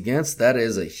 400 points against. That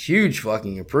is a huge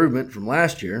fucking improvement from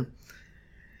last year.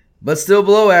 But still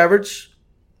below average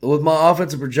with my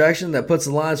offensive projection that puts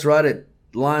the lines right at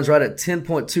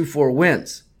 10.24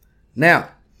 wins. Now,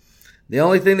 the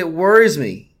only thing that worries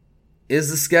me is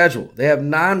the schedule. They have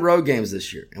 9 road games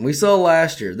this year. And we saw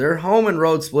last year, their home and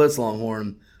road splits,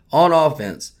 Longhorn, on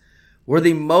offense were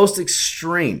the most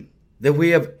extreme that we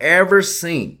have ever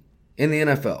seen in the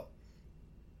NFL.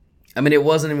 I mean, it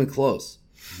wasn't even close.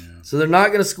 Yeah. So they're not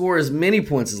going to score as many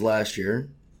points as last year.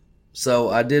 So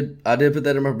I did put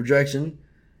that in my projection.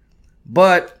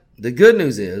 But the good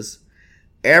news is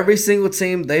every single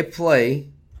team they play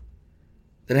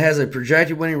that has a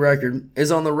projected winning record is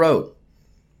on the road.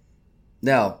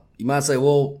 Now, you might say,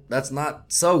 well, that's not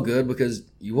so good because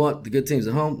you want the good teams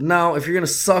at home. No, if you're going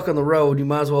to suck on the road, you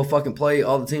might as well fucking play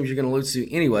all the teams you're going to lose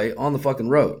to anyway on the fucking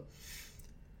road.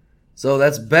 So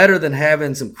that's better than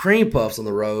having some cream puffs on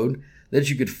the road that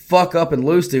you could fuck up and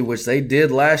lose to, which they did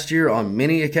last year on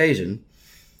many occasions,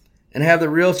 and have the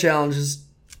real challenges,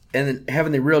 and then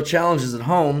having the real challenges at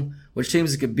home, which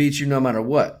teams could beat you no matter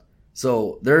what.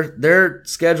 So their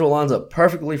schedule lines up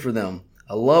perfectly for them.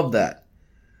 I love that.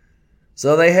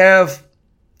 So they have,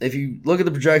 if you look at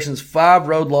the projections, 5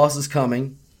 road losses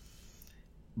coming,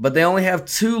 but they only have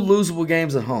 2 losable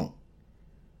games at home.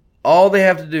 All they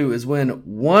have to do is win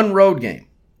 1 road game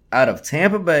out of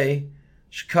Tampa Bay,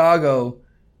 Chicago,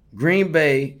 Green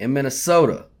Bay, and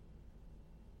Minnesota.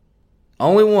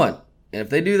 Only 1. And if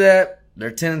they do that,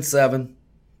 they're 10-7.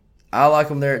 I like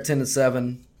them there at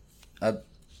 10-7.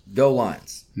 Go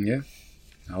Lions. Yeah,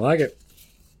 I like it.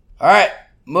 All right,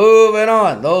 moving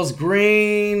on. Those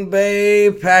Green Bay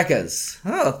Packers.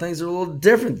 Oh, things are a little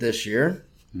different this year.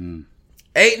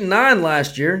 8-9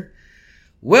 last year.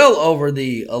 Well over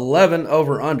the 11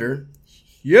 over-under.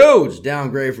 Huge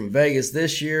downgrade from Vegas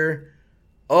this year.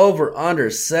 Over-under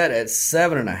set at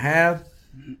 7.5.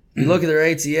 You look at their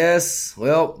ATS.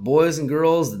 Well, boys and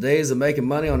girls, the days of making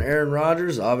money on Aaron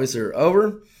Rodgers obviously are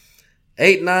over.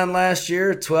 8-9 last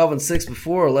year, 12-6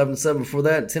 before, 11-7 before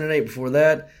that, 10-8 before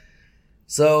that.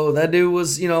 So that dude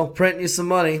was, printing you some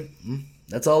money.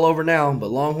 That's all over now.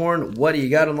 But Longhorn, what do you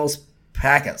got on those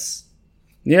Packers?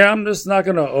 Yeah, I'm just not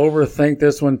going to overthink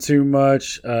this one too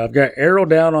much. I've got arrow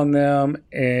down on them,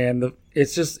 and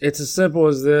it's as simple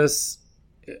as this.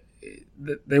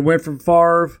 They went from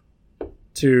Favre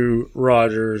to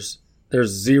Rodgers.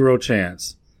 There's 0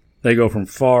 chance they go from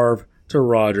Favre to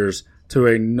Rodgers to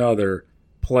another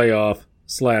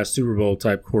playoff/Super Bowl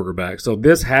type quarterback. So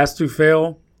this has to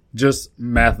fail just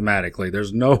mathematically.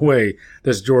 There's no way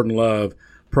this Jordan Love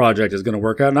project is going to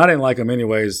work out. And I didn't like him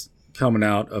anyways coming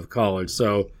out of college.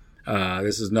 So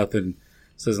this is nothing.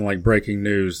 This isn't like breaking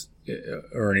news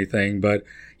or anything. But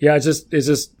yeah, it's just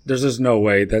there's just no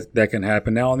way that can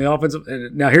happen. Now on the offensive,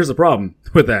 now here's the problem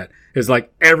with that is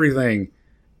like everything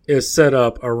is set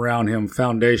up around him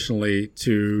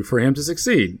foundationally for him to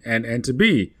succeed and to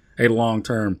be a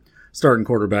long-term starting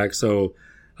quarterback. So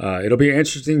it'll be an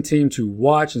interesting team to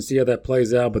watch and see how that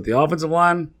plays out. But the offensive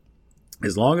line,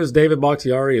 as long as David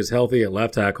Bakhtiari is healthy at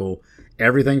left tackle,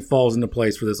 everything falls into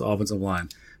place for this offensive line.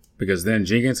 Because then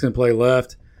Jenkins can play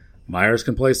left, Myers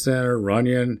can play center,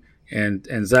 Runyon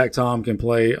and Zach Tom can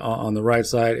play on the right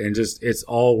side, and it's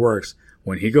all works.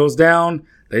 When he goes down,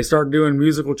 they start doing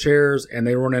musical chairs and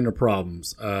they run into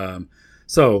problems.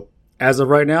 So as of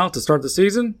right now, to start the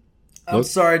season, I'm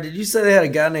sorry, did you say they had a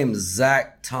guy named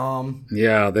Zach Tom?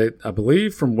 Yeah, I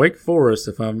believe from Wake Forest.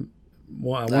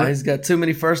 He's got too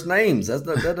many first names. That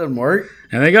doesn't work.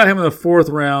 And they got him in the 4th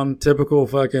round. Typical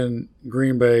fucking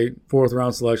Green Bay 4th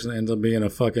round selection ends up being a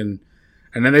fucking.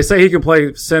 And then they say he can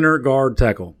play center, guard,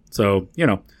 tackle. So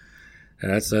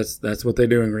that's what they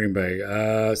do in Green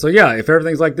Bay. So yeah, if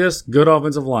everything's like this, good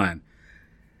offensive line.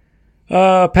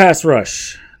 Pass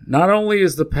rush. Not only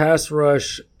is the pass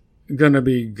rush going to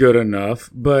be good enough,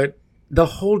 but the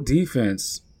whole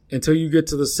defense, until you get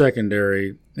to the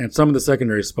secondary and some of the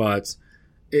secondary spots,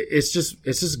 it's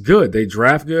just good. They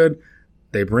draft good.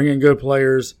 They bring in good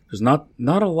players. There's not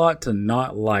a lot to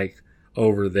not like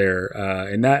over there.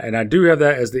 And I do have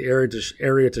that as the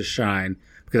area to shine,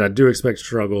 because I do expect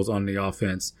struggles on the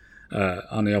offense,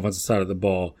 on the offensive side of the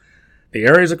ball. The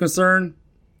areas of concern,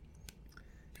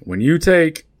 when you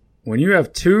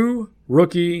have 2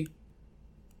 rookie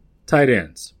tight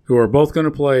ends who are both going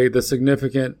to play the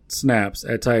significant snaps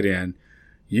at tight end,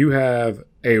 you have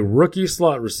a rookie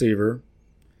slot receiver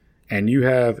and you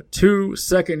have 2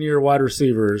 second-year wide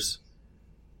receivers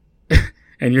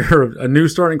and you're a new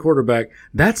starting quarterback.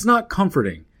 That's not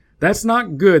comforting. That's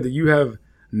not good that you have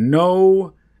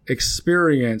no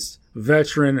experienced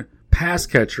veteran pass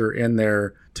catcher in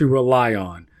there to rely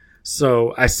on.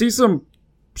 So I see some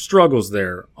struggles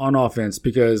there on offense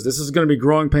because this is going to be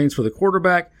growing pains for the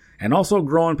quarterback and also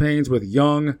growing pains with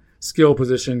young skill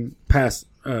position pass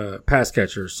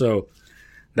catchers. So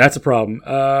that's a problem.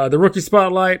 The rookie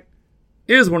spotlight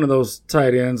is one of those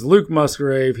tight ends. Luke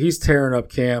Musgrave, he's tearing up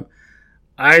camp.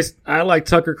 I like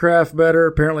Tucker Kraft better.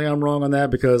 Apparently I'm wrong on that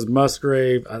because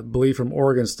Musgrave, I believe from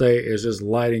Oregon State, is just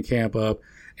lighting camp up,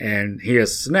 and he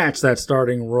has snatched that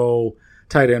starting role,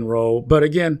 tight end role. But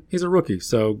again, he's a rookie,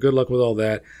 so good luck with all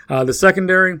that. The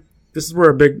secondary, this is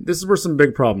where some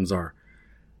big problems are.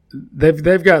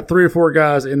 They've got 3 or 4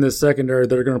 guys in this secondary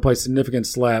that are going to play significant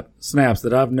snaps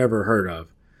that I've never heard of.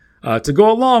 To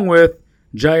go along with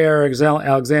Jair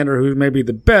Alexander, who may be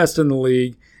the best in the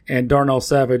league, and Darnell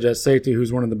Savage at safety,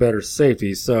 who's one of the better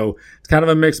safeties. So it's kind of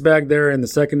a mixed bag there in the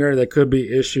secondary. That could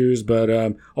be issues, but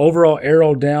overall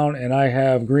arrow down, and I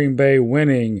have Green Bay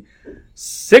winning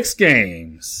 6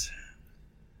 games.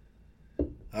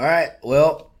 All right,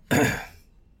 well,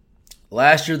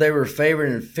 last year they were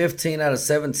favored in 15 out of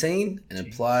 17 and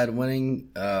implied wins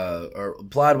of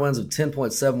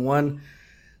 10.71.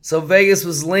 So Vegas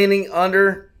was leaning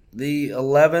under the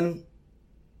 11.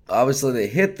 Obviously, they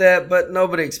hit that, but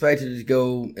nobody expected it to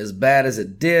go as bad as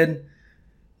it did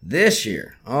this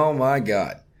year. Oh, my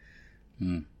God.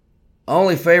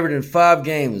 Only favored in 5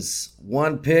 games,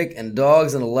 1 pick, and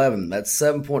dogs in 11. That's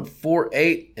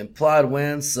 7.48 implied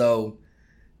wins, so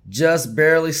just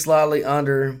barely slightly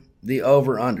under the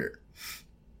over-under.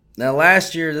 Now,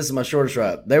 last year, this is my shortest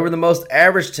route. They were the most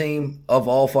average team of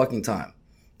all fucking time.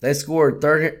 They scored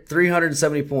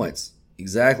 370 points,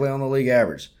 exactly on the league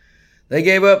average. They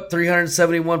gave up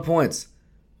 371 points,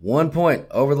 1 point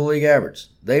over the league average.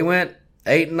 They went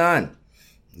 8-9,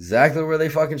 exactly where they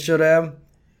fucking should have.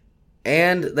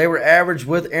 And they were average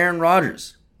with Aaron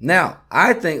Rodgers. Now,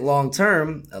 I think long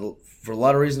term, for a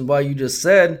lot of reasons why you just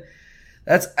said,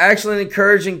 that's actually an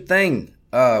encouraging thing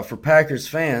for Packers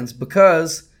fans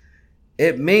because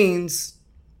it means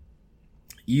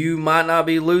you might not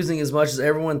be losing as much as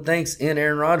everyone thinks in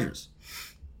Aaron Rodgers.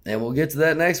 And we'll get to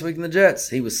that next week in the Jets.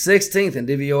 He was 16th in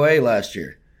DVOA last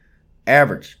year.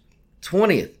 Average.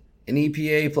 20th in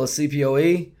EPA plus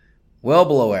CPOE. Well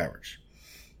below average.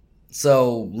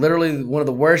 So, literally one of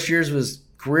the worst years of his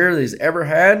career that he's ever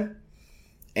had.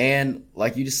 And,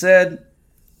 like you just said,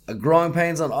 a growing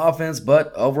pains on offense,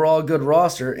 but overall a good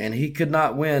roster. And he could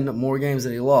not win more games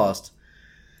than he lost.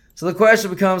 So, the question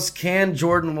becomes, can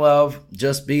Jordan Love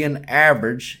just be an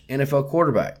average NFL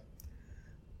quarterback?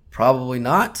 Probably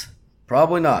not.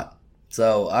 Probably not.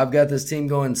 So I've got this team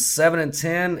going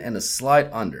 7-10 and a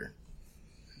slight under.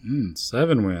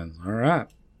 7 wins. All right.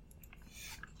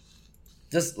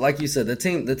 Just like you said, the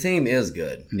team is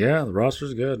good. Yeah, the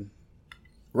roster's good.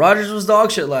 Rodgers was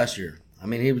dog shit last year. I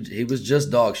mean, he was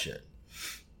just dog shit.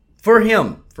 For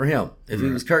him. If he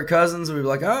was Kirk Cousins, we'd be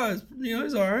like,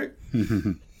 he's all right.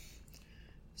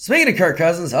 Speaking of Kirk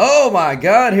Cousins, oh my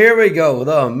God, here we go.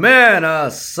 The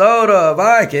Minnesota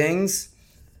Vikings,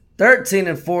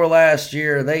 13-4 last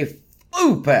year. They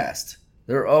flew past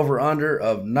their over-under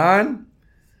of 9.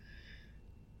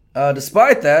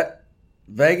 Despite that,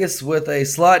 Vegas with a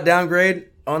slight downgrade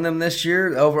on them this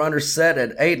year. Over-under set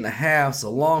at 8.5.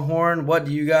 So Longhorn, what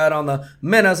do you got on the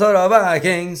Minnesota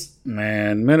Vikings?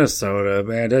 Man, Minnesota,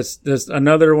 man, that's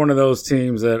another one of those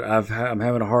teams that I'm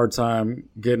having a hard time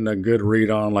getting a good read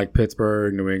on, like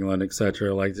Pittsburgh, New England,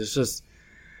 etc. Like it's just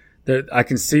that I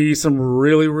can see some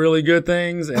really, really good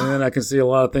things, and then I can see a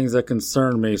lot of things that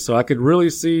concern me. So I could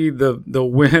really see the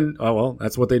win. Oh well,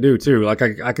 that's what they do too. Like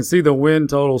I can see the win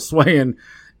total swaying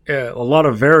a lot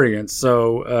of variance.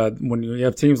 So when you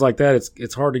have teams like that,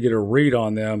 it's hard to get a read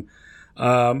on them.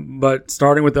 But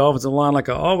starting with the offensive line, like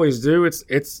I always do, it's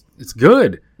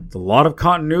good. It's a lot of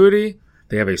continuity.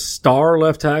 They have a star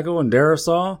left tackle in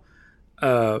Darisaw.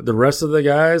 The rest of the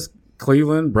guys,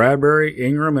 Cleveland, Bradbury,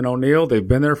 Ingram, and O'Neal, they've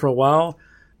been there for a while.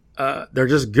 They're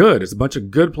just good. It's a bunch of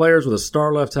good players with a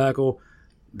star left tackle.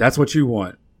 That's what you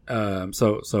want.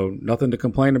 So nothing to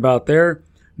complain about there.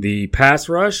 The pass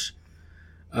rush,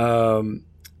 they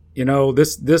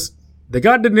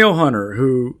got Danielle Hunter,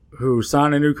 who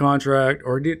signed a new contract,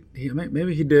 or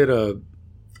maybe he did I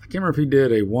can't remember if he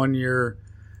did a 1-year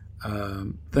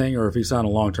thing or if he signed a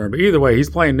long term. But either way, he's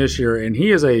playing this year, and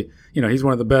he is he's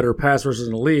one of the better pass rushers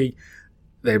in the league.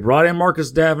 They brought in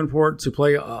Marcus Davenport to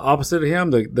play opposite of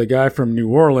him, the guy from New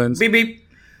Orleans. Beep beep.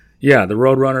 Yeah, the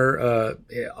Roadrunner.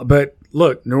 But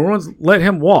look, New Orleans let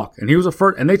him walk, and he was a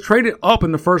first, and they traded up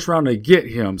in the first round to get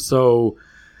him. So,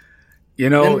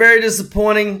 Been very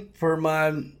disappointing for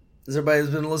my as everybody who's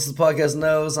been listening to the podcast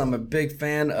knows, I'm a big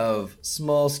fan of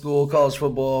small school college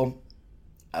football.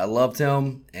 I loved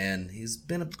him, and he's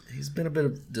been a bit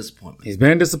of disappointment. He's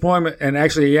been a disappointment, and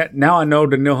actually, now I know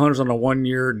Danielle Hunter's on a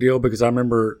 1-year deal because I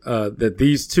remember that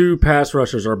these two pass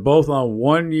rushers are both on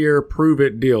 1-year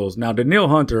prove-it deals. Now, Danielle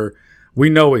Hunter, we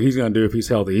know what he's going to do if he's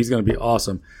healthy. He's going to be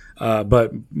awesome.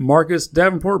 But Marcus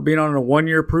Davenport being on a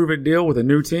 1-year prove-it deal with a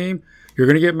new team, you're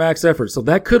going to get max effort, so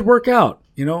that could work out.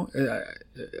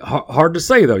 Hard to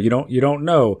say though. You don't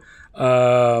know.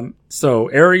 So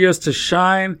areas to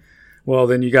shine. Well,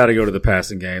 then you got to go to the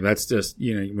passing game. That's just,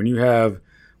 when you have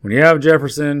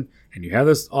Jefferson and you have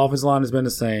this offensive line that's been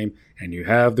the same and you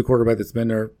have the quarterback that's been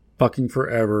there fucking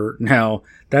forever. Now,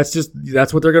 that's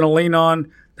what they're going to lean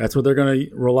on. That's what they're going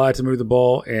to rely to move the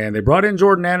ball. And they brought in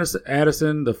Jordan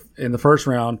Addison in the first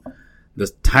round,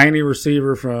 this tiny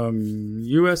receiver from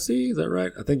USC. Is that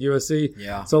right? I think USC.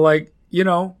 Yeah. So if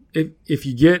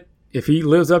he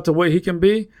lives up to what he can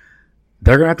be,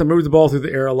 they're going to have to move the ball through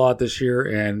the air a lot this year,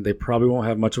 and they probably won't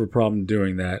have much of a problem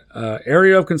doing that.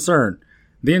 Area of concern,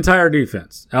 the entire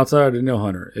defense, outside of Danielle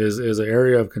Hunter, is an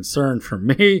area of concern for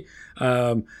me.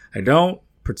 I don't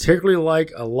particularly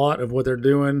like a lot of what they're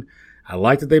doing. I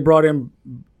like that they brought in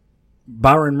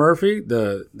Byron Murphy,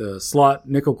 the slot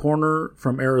nickel corner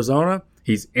from Arizona.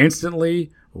 He's instantly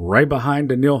right behind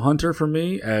Danielle Hunter for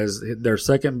me as their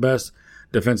second best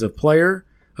defensive player,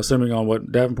 assuming on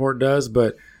what Davenport does,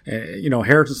 but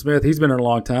Harrison Smith, he's been there a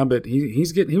long time, but he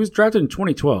was drafted in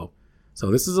 2012.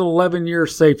 So this is an 11-year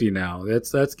safety now.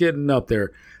 That's getting up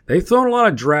there. They've thrown a lot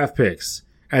of draft picks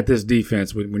at this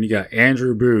defense when you got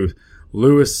Andrew Booth,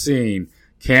 Lewis Seen,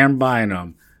 Cam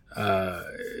Bynum.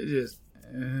 Actually,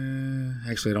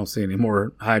 I don't see any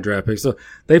more high draft picks. So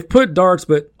they've put darts,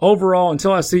 but overall,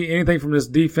 until I see anything from this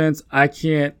defense, I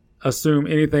can't assume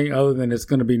anything other than it's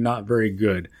going to be not very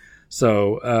good.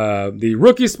 So the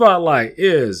rookie spotlight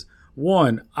is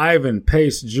one, Ivan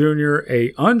Pace Jr.,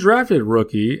 a undrafted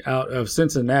rookie out of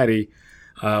Cincinnati.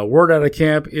 Word out of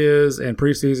camp is, and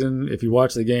preseason, if you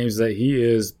watch the games, that he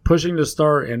is pushing to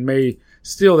start and may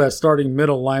steal that starting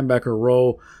middle linebacker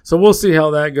role. So we'll see how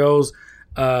that goes.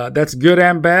 That's good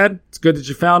and bad. It's good that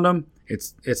you found him.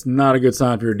 It's not a good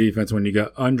sign for your defense when you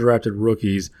got undrafted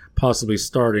rookies possibly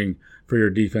starting for your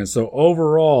defense. So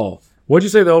overall, what'd you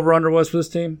say the over-under was for this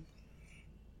team?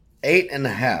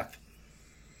 8.5.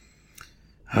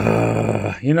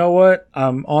 You know what?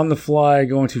 I'm on the fly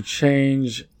going to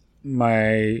change it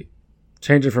from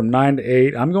 9 to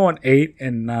 8. I'm going 8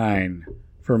 and 9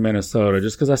 for Minnesota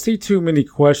just because I see too many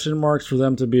question marks for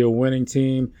them to be a winning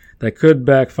team. That could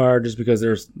backfire just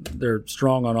because they're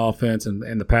strong on offense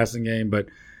and the passing game. But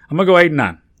I'm gonna go 8 and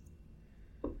 9.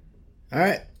 All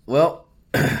right. Well,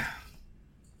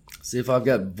 see if I've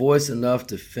got voice enough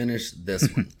to finish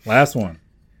this one. Last one.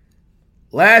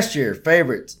 Last year,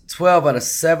 favorites, 12 out of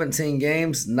 17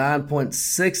 games,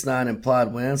 9.69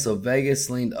 implied wins. So Vegas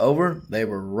leaned over. They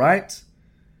were right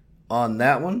on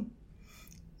that one.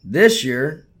 This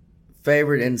year,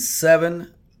 favorite in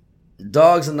 7,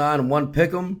 dogs in 9, 1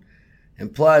 pick'em.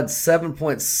 Implied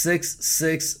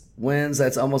 7.66 wins.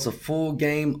 That's almost a full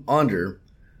game under.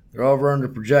 They're over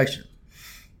projection.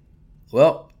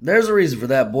 Well, there's a reason for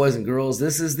that, boys and girls.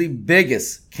 This is the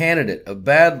biggest candidate of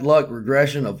bad luck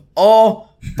regression of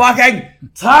all fucking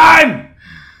time.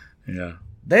 Yeah.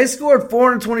 They scored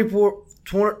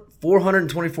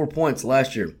 424 points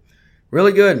last year.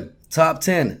 Really good. Top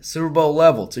 10, Super Bowl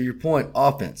level, to your point,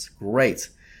 offense. Great.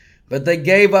 But they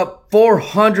gave up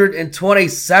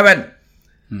 427.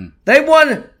 They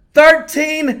won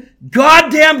 13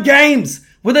 goddamn games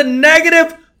with a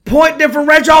negative point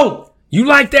differential. You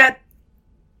like that?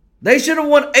 They should have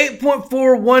won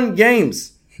 8.41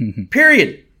 games.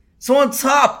 Period. So on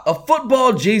top of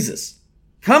football Jesus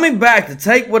coming back to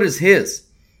take what is his,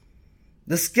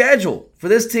 the schedule for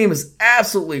this team is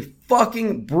absolutely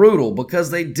fucking brutal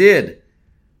because they did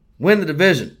win the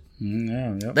division.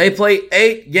 Yeah, yep. They play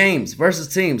 8 games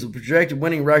versus teams with projected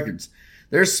winning records.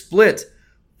 They're split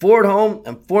 4 at home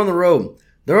and 4 on the road.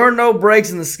 There are no breaks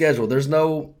in the schedule. There's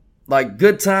no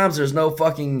good times. There's no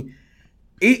fucking...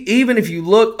 Even if you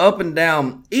look up and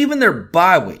down, even their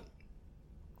bye week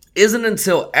isn't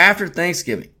until after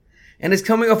Thanksgiving. And it's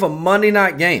coming off a Monday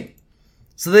night game.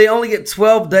 So they only get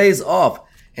 12 days off.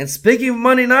 And speaking of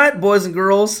Monday night, boys and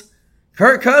girls,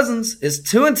 Kirk Cousins is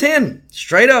 2-10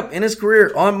 straight up in his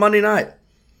career on Monday night.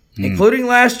 Including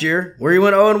last year where he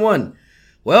went 0-1.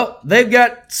 Well, they've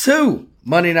got 2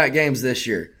 Monday night games this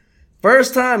year.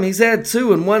 First time he's had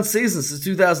 2 in one season since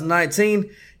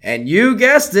 2019. And you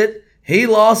guessed it, he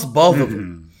lost both of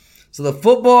them. So the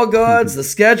football gods, the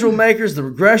schedule makers, the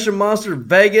regression monster,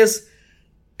 Vegas,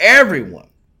 everyone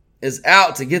is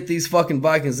out to get these fucking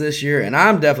Vikings this year, and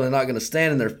I'm definitely not going to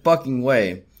stand in their fucking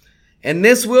way. And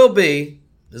this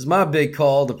is my big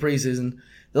call the preseason,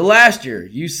 the last year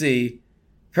you see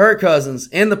Kirk Cousins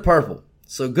in the purple.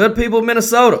 So good people of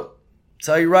Minnesota, I'll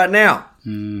tell you right now,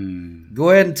 go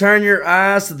ahead and turn your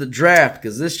eyes to the draft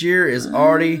because this year is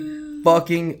already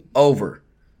fucking over.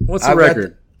 What's the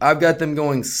record? I've got them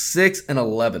going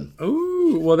 6-11.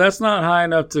 Ooh, well, that's not high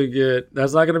enough to get.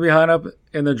 That's not going to be high enough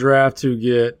in the draft to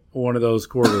get one of those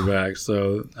quarterbacks.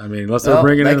 So, I mean, unless they're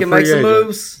bringing in a free agent. They can make some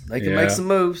moves. They can make some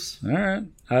moves. All right.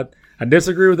 I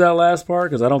disagree with that last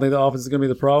part because I don't think the offense is going to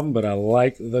be the problem, but I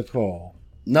like the call.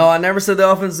 No, I never said the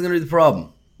offense is going to be the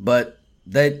problem, but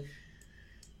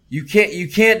you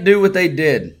can't do what they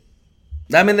did.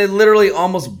 I mean, they literally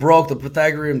almost broke the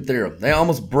Pythagorean theorem. They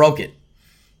almost broke it.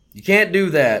 You can't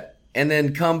do that and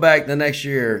then come back the next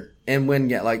year and win.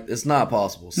 Like, it's not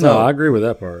possible. So, no, I agree with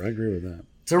that part. I agree with that.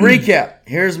 To recap,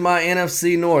 here's my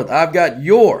NFC North. I've got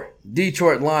your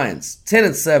Detroit Lions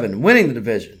 10-7, winning the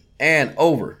division and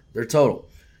over their total.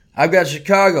 I've got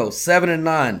Chicago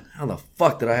 7-9. How the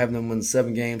fuck did I have them win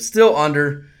 7 games? Still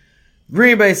under.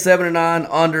 Green Bay 7-9,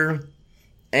 under.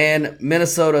 And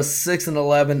Minnesota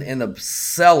 6-11 in the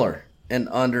cellar and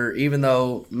under, even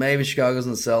though maybe Chicago's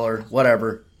in the cellar.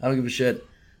 Whatever. I don't give a shit.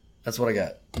 That's what I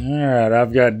got. All right.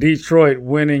 I've got Detroit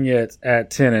winning it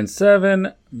at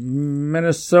 10-7.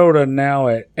 Minnesota now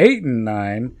at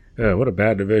 8-9. What a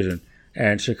bad division.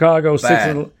 And Chicago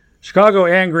Chicago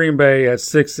and Green Bay at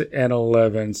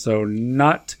 6-11. So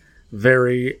not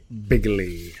very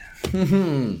bigly.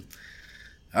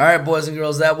 All right, boys and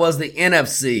girls, that was the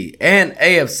NFC and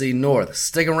AFC North.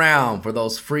 Stick around for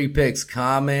those free picks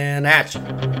coming at you.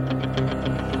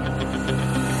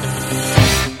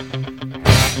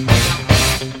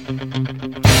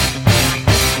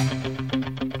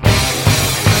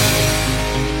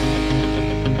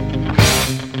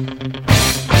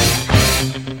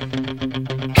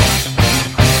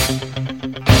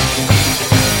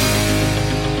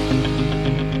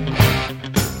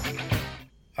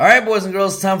 All right, boys and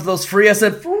girls, it's time for those free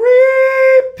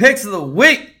picks of the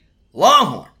week.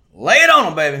 Longhorn, lay it on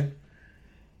them, baby.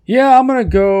 Yeah, I'm gonna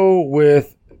go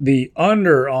with the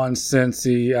under on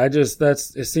Cincy.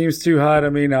 It seems too high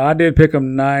to me. Now I did pick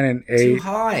them 9-8. Too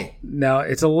high. Now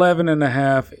it's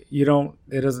 11.5.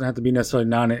 It doesn't have to be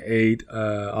necessarily 9-8.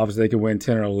 Obviously they could win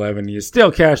 10 or 11. You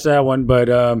still cash that one,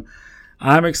 but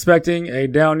I'm expecting a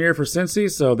down year for Cincy,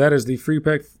 so that is the free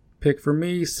pick for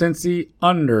me. Cincy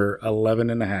under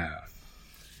 11.5.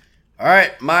 All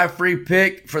right, my free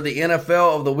pick for the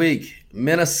NFL of the week,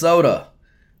 Minnesota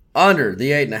under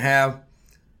the 8.5.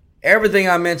 Everything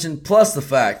I mentioned plus the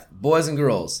fact, boys and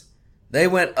girls, they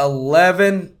went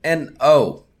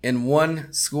 11-0 in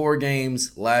one-score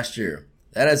games last year.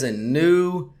 That is a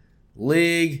new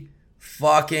league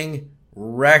fucking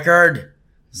record.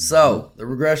 So the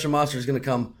regression monster is going to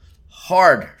come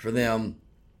hard for them.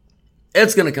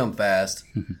 It's going to come fast.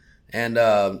 And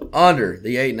under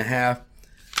the 8.5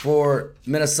 for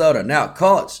Minnesota. Now,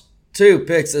 college, 2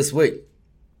 picks this week.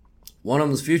 One of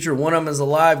them is future, one of them is a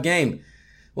live game.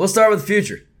 We'll start with the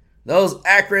future. Those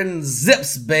Akron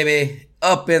Zips, baby,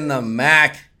 up in the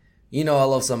MAC. You know I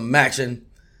love some action.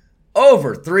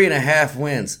 Over 3.5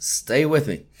 wins. Stay with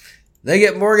me. They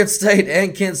get Morgan State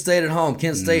and Kent State at home.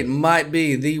 Kent State might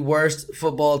be the worst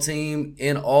football team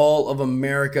in all of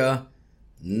America.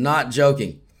 Not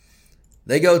joking.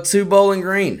 They go to Bowling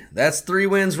Green. That's 3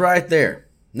 wins right there.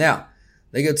 Now,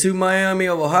 they go to Miami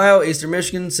of Ohio, Eastern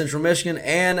Michigan, Central Michigan,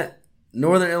 and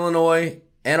Northern Illinois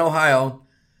and Ohio.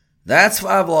 That's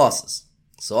 5 losses.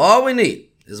 So all we need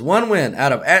is 1 win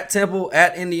out of at Temple,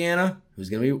 at Indiana, who's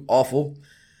going to be awful,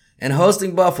 and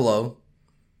hosting Buffalo,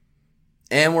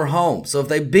 and we're home. So if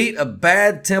they beat a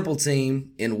bad Temple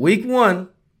team in week 1,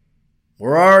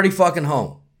 we're already fucking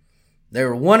home. They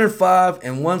were 1-5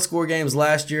 in one-score games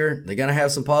last year. They're going to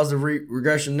have some positive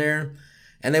regression there.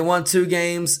 And they won 2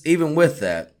 games even with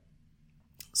that.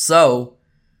 So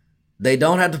they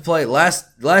don't have to play.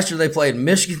 Last year they played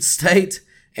Michigan State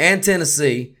and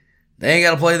Tennessee. They ain't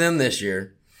got to play them this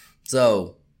year.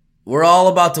 So we're all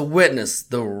about to witness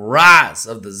the rise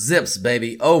of the Zips,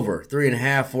 baby, over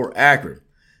 3.5 for Akron.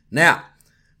 Now,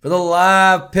 for the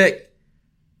live pick,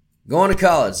 going to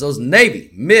college, those Navy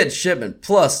midshipmen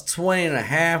plus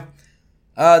 20.5.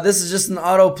 This is just an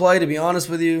auto play, to be honest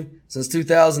with you. Since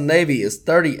 2000, Navy is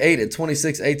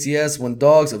 38-26 ATS when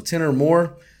dogs of 10 or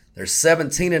more. They're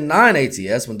 17-9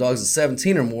 ATS when dogs of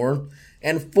 17 or more.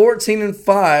 And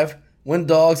 14-5 when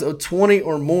dogs of 20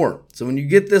 or more. So when you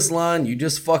get this line, you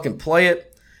just fucking play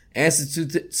it. And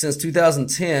since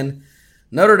 2010,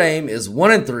 Notre Dame is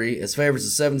 1-3 as favorites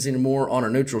of 17 or more on a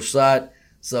neutral site.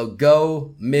 So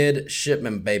go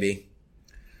midshipman, baby.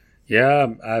 Yeah,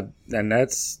 I'm hearing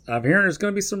there's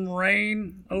going to be some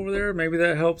rain over there. Maybe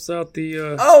that helps out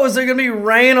the... Oh, is there going to be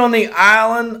rain on the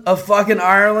island of fucking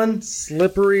Ireland?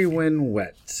 Slippery when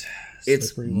wet.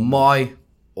 It's my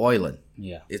island.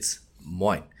 Yeah. It's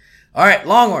mine. All right,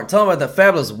 Longhorn, tell them about the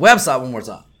fabulous website one more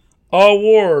time.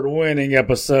 Award-winning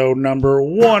episode number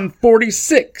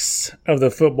 146 of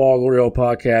the Football Glory Hole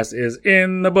podcast is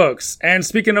in the books. And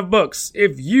speaking of books,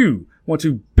 if you want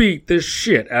to beat the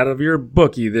shit out of your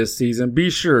bookie this season, be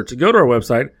sure to go to our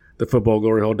website,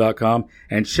 thefootballgloryhole.com,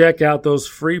 and check out those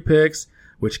free picks,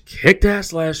 which kicked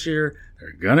ass last year.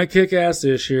 They're going to kick ass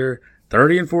this year,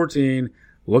 30-14,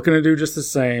 looking to do just the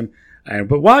same.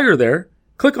 But while you're there,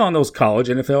 click on those college,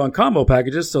 NFL, and combo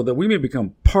packages so that we may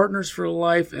become partners for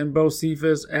life in both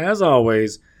CFIS, as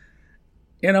always,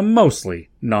 in a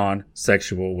mostly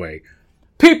non-sexual way.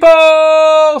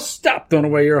 People, stop throwing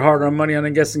away your hard-earned money on a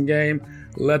guessing game.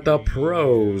 Let the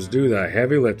pros do the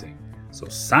heavy lifting. So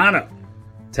sign up,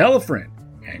 tell a friend,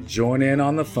 and join in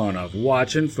on the fun of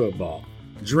watching football,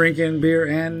 drinking beer,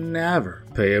 and never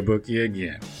pay a bookie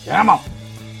again. Come on.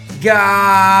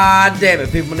 God damn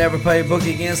it, people never pay a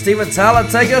bookie again. Steven Tyler,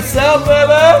 take us out,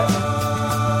 baby.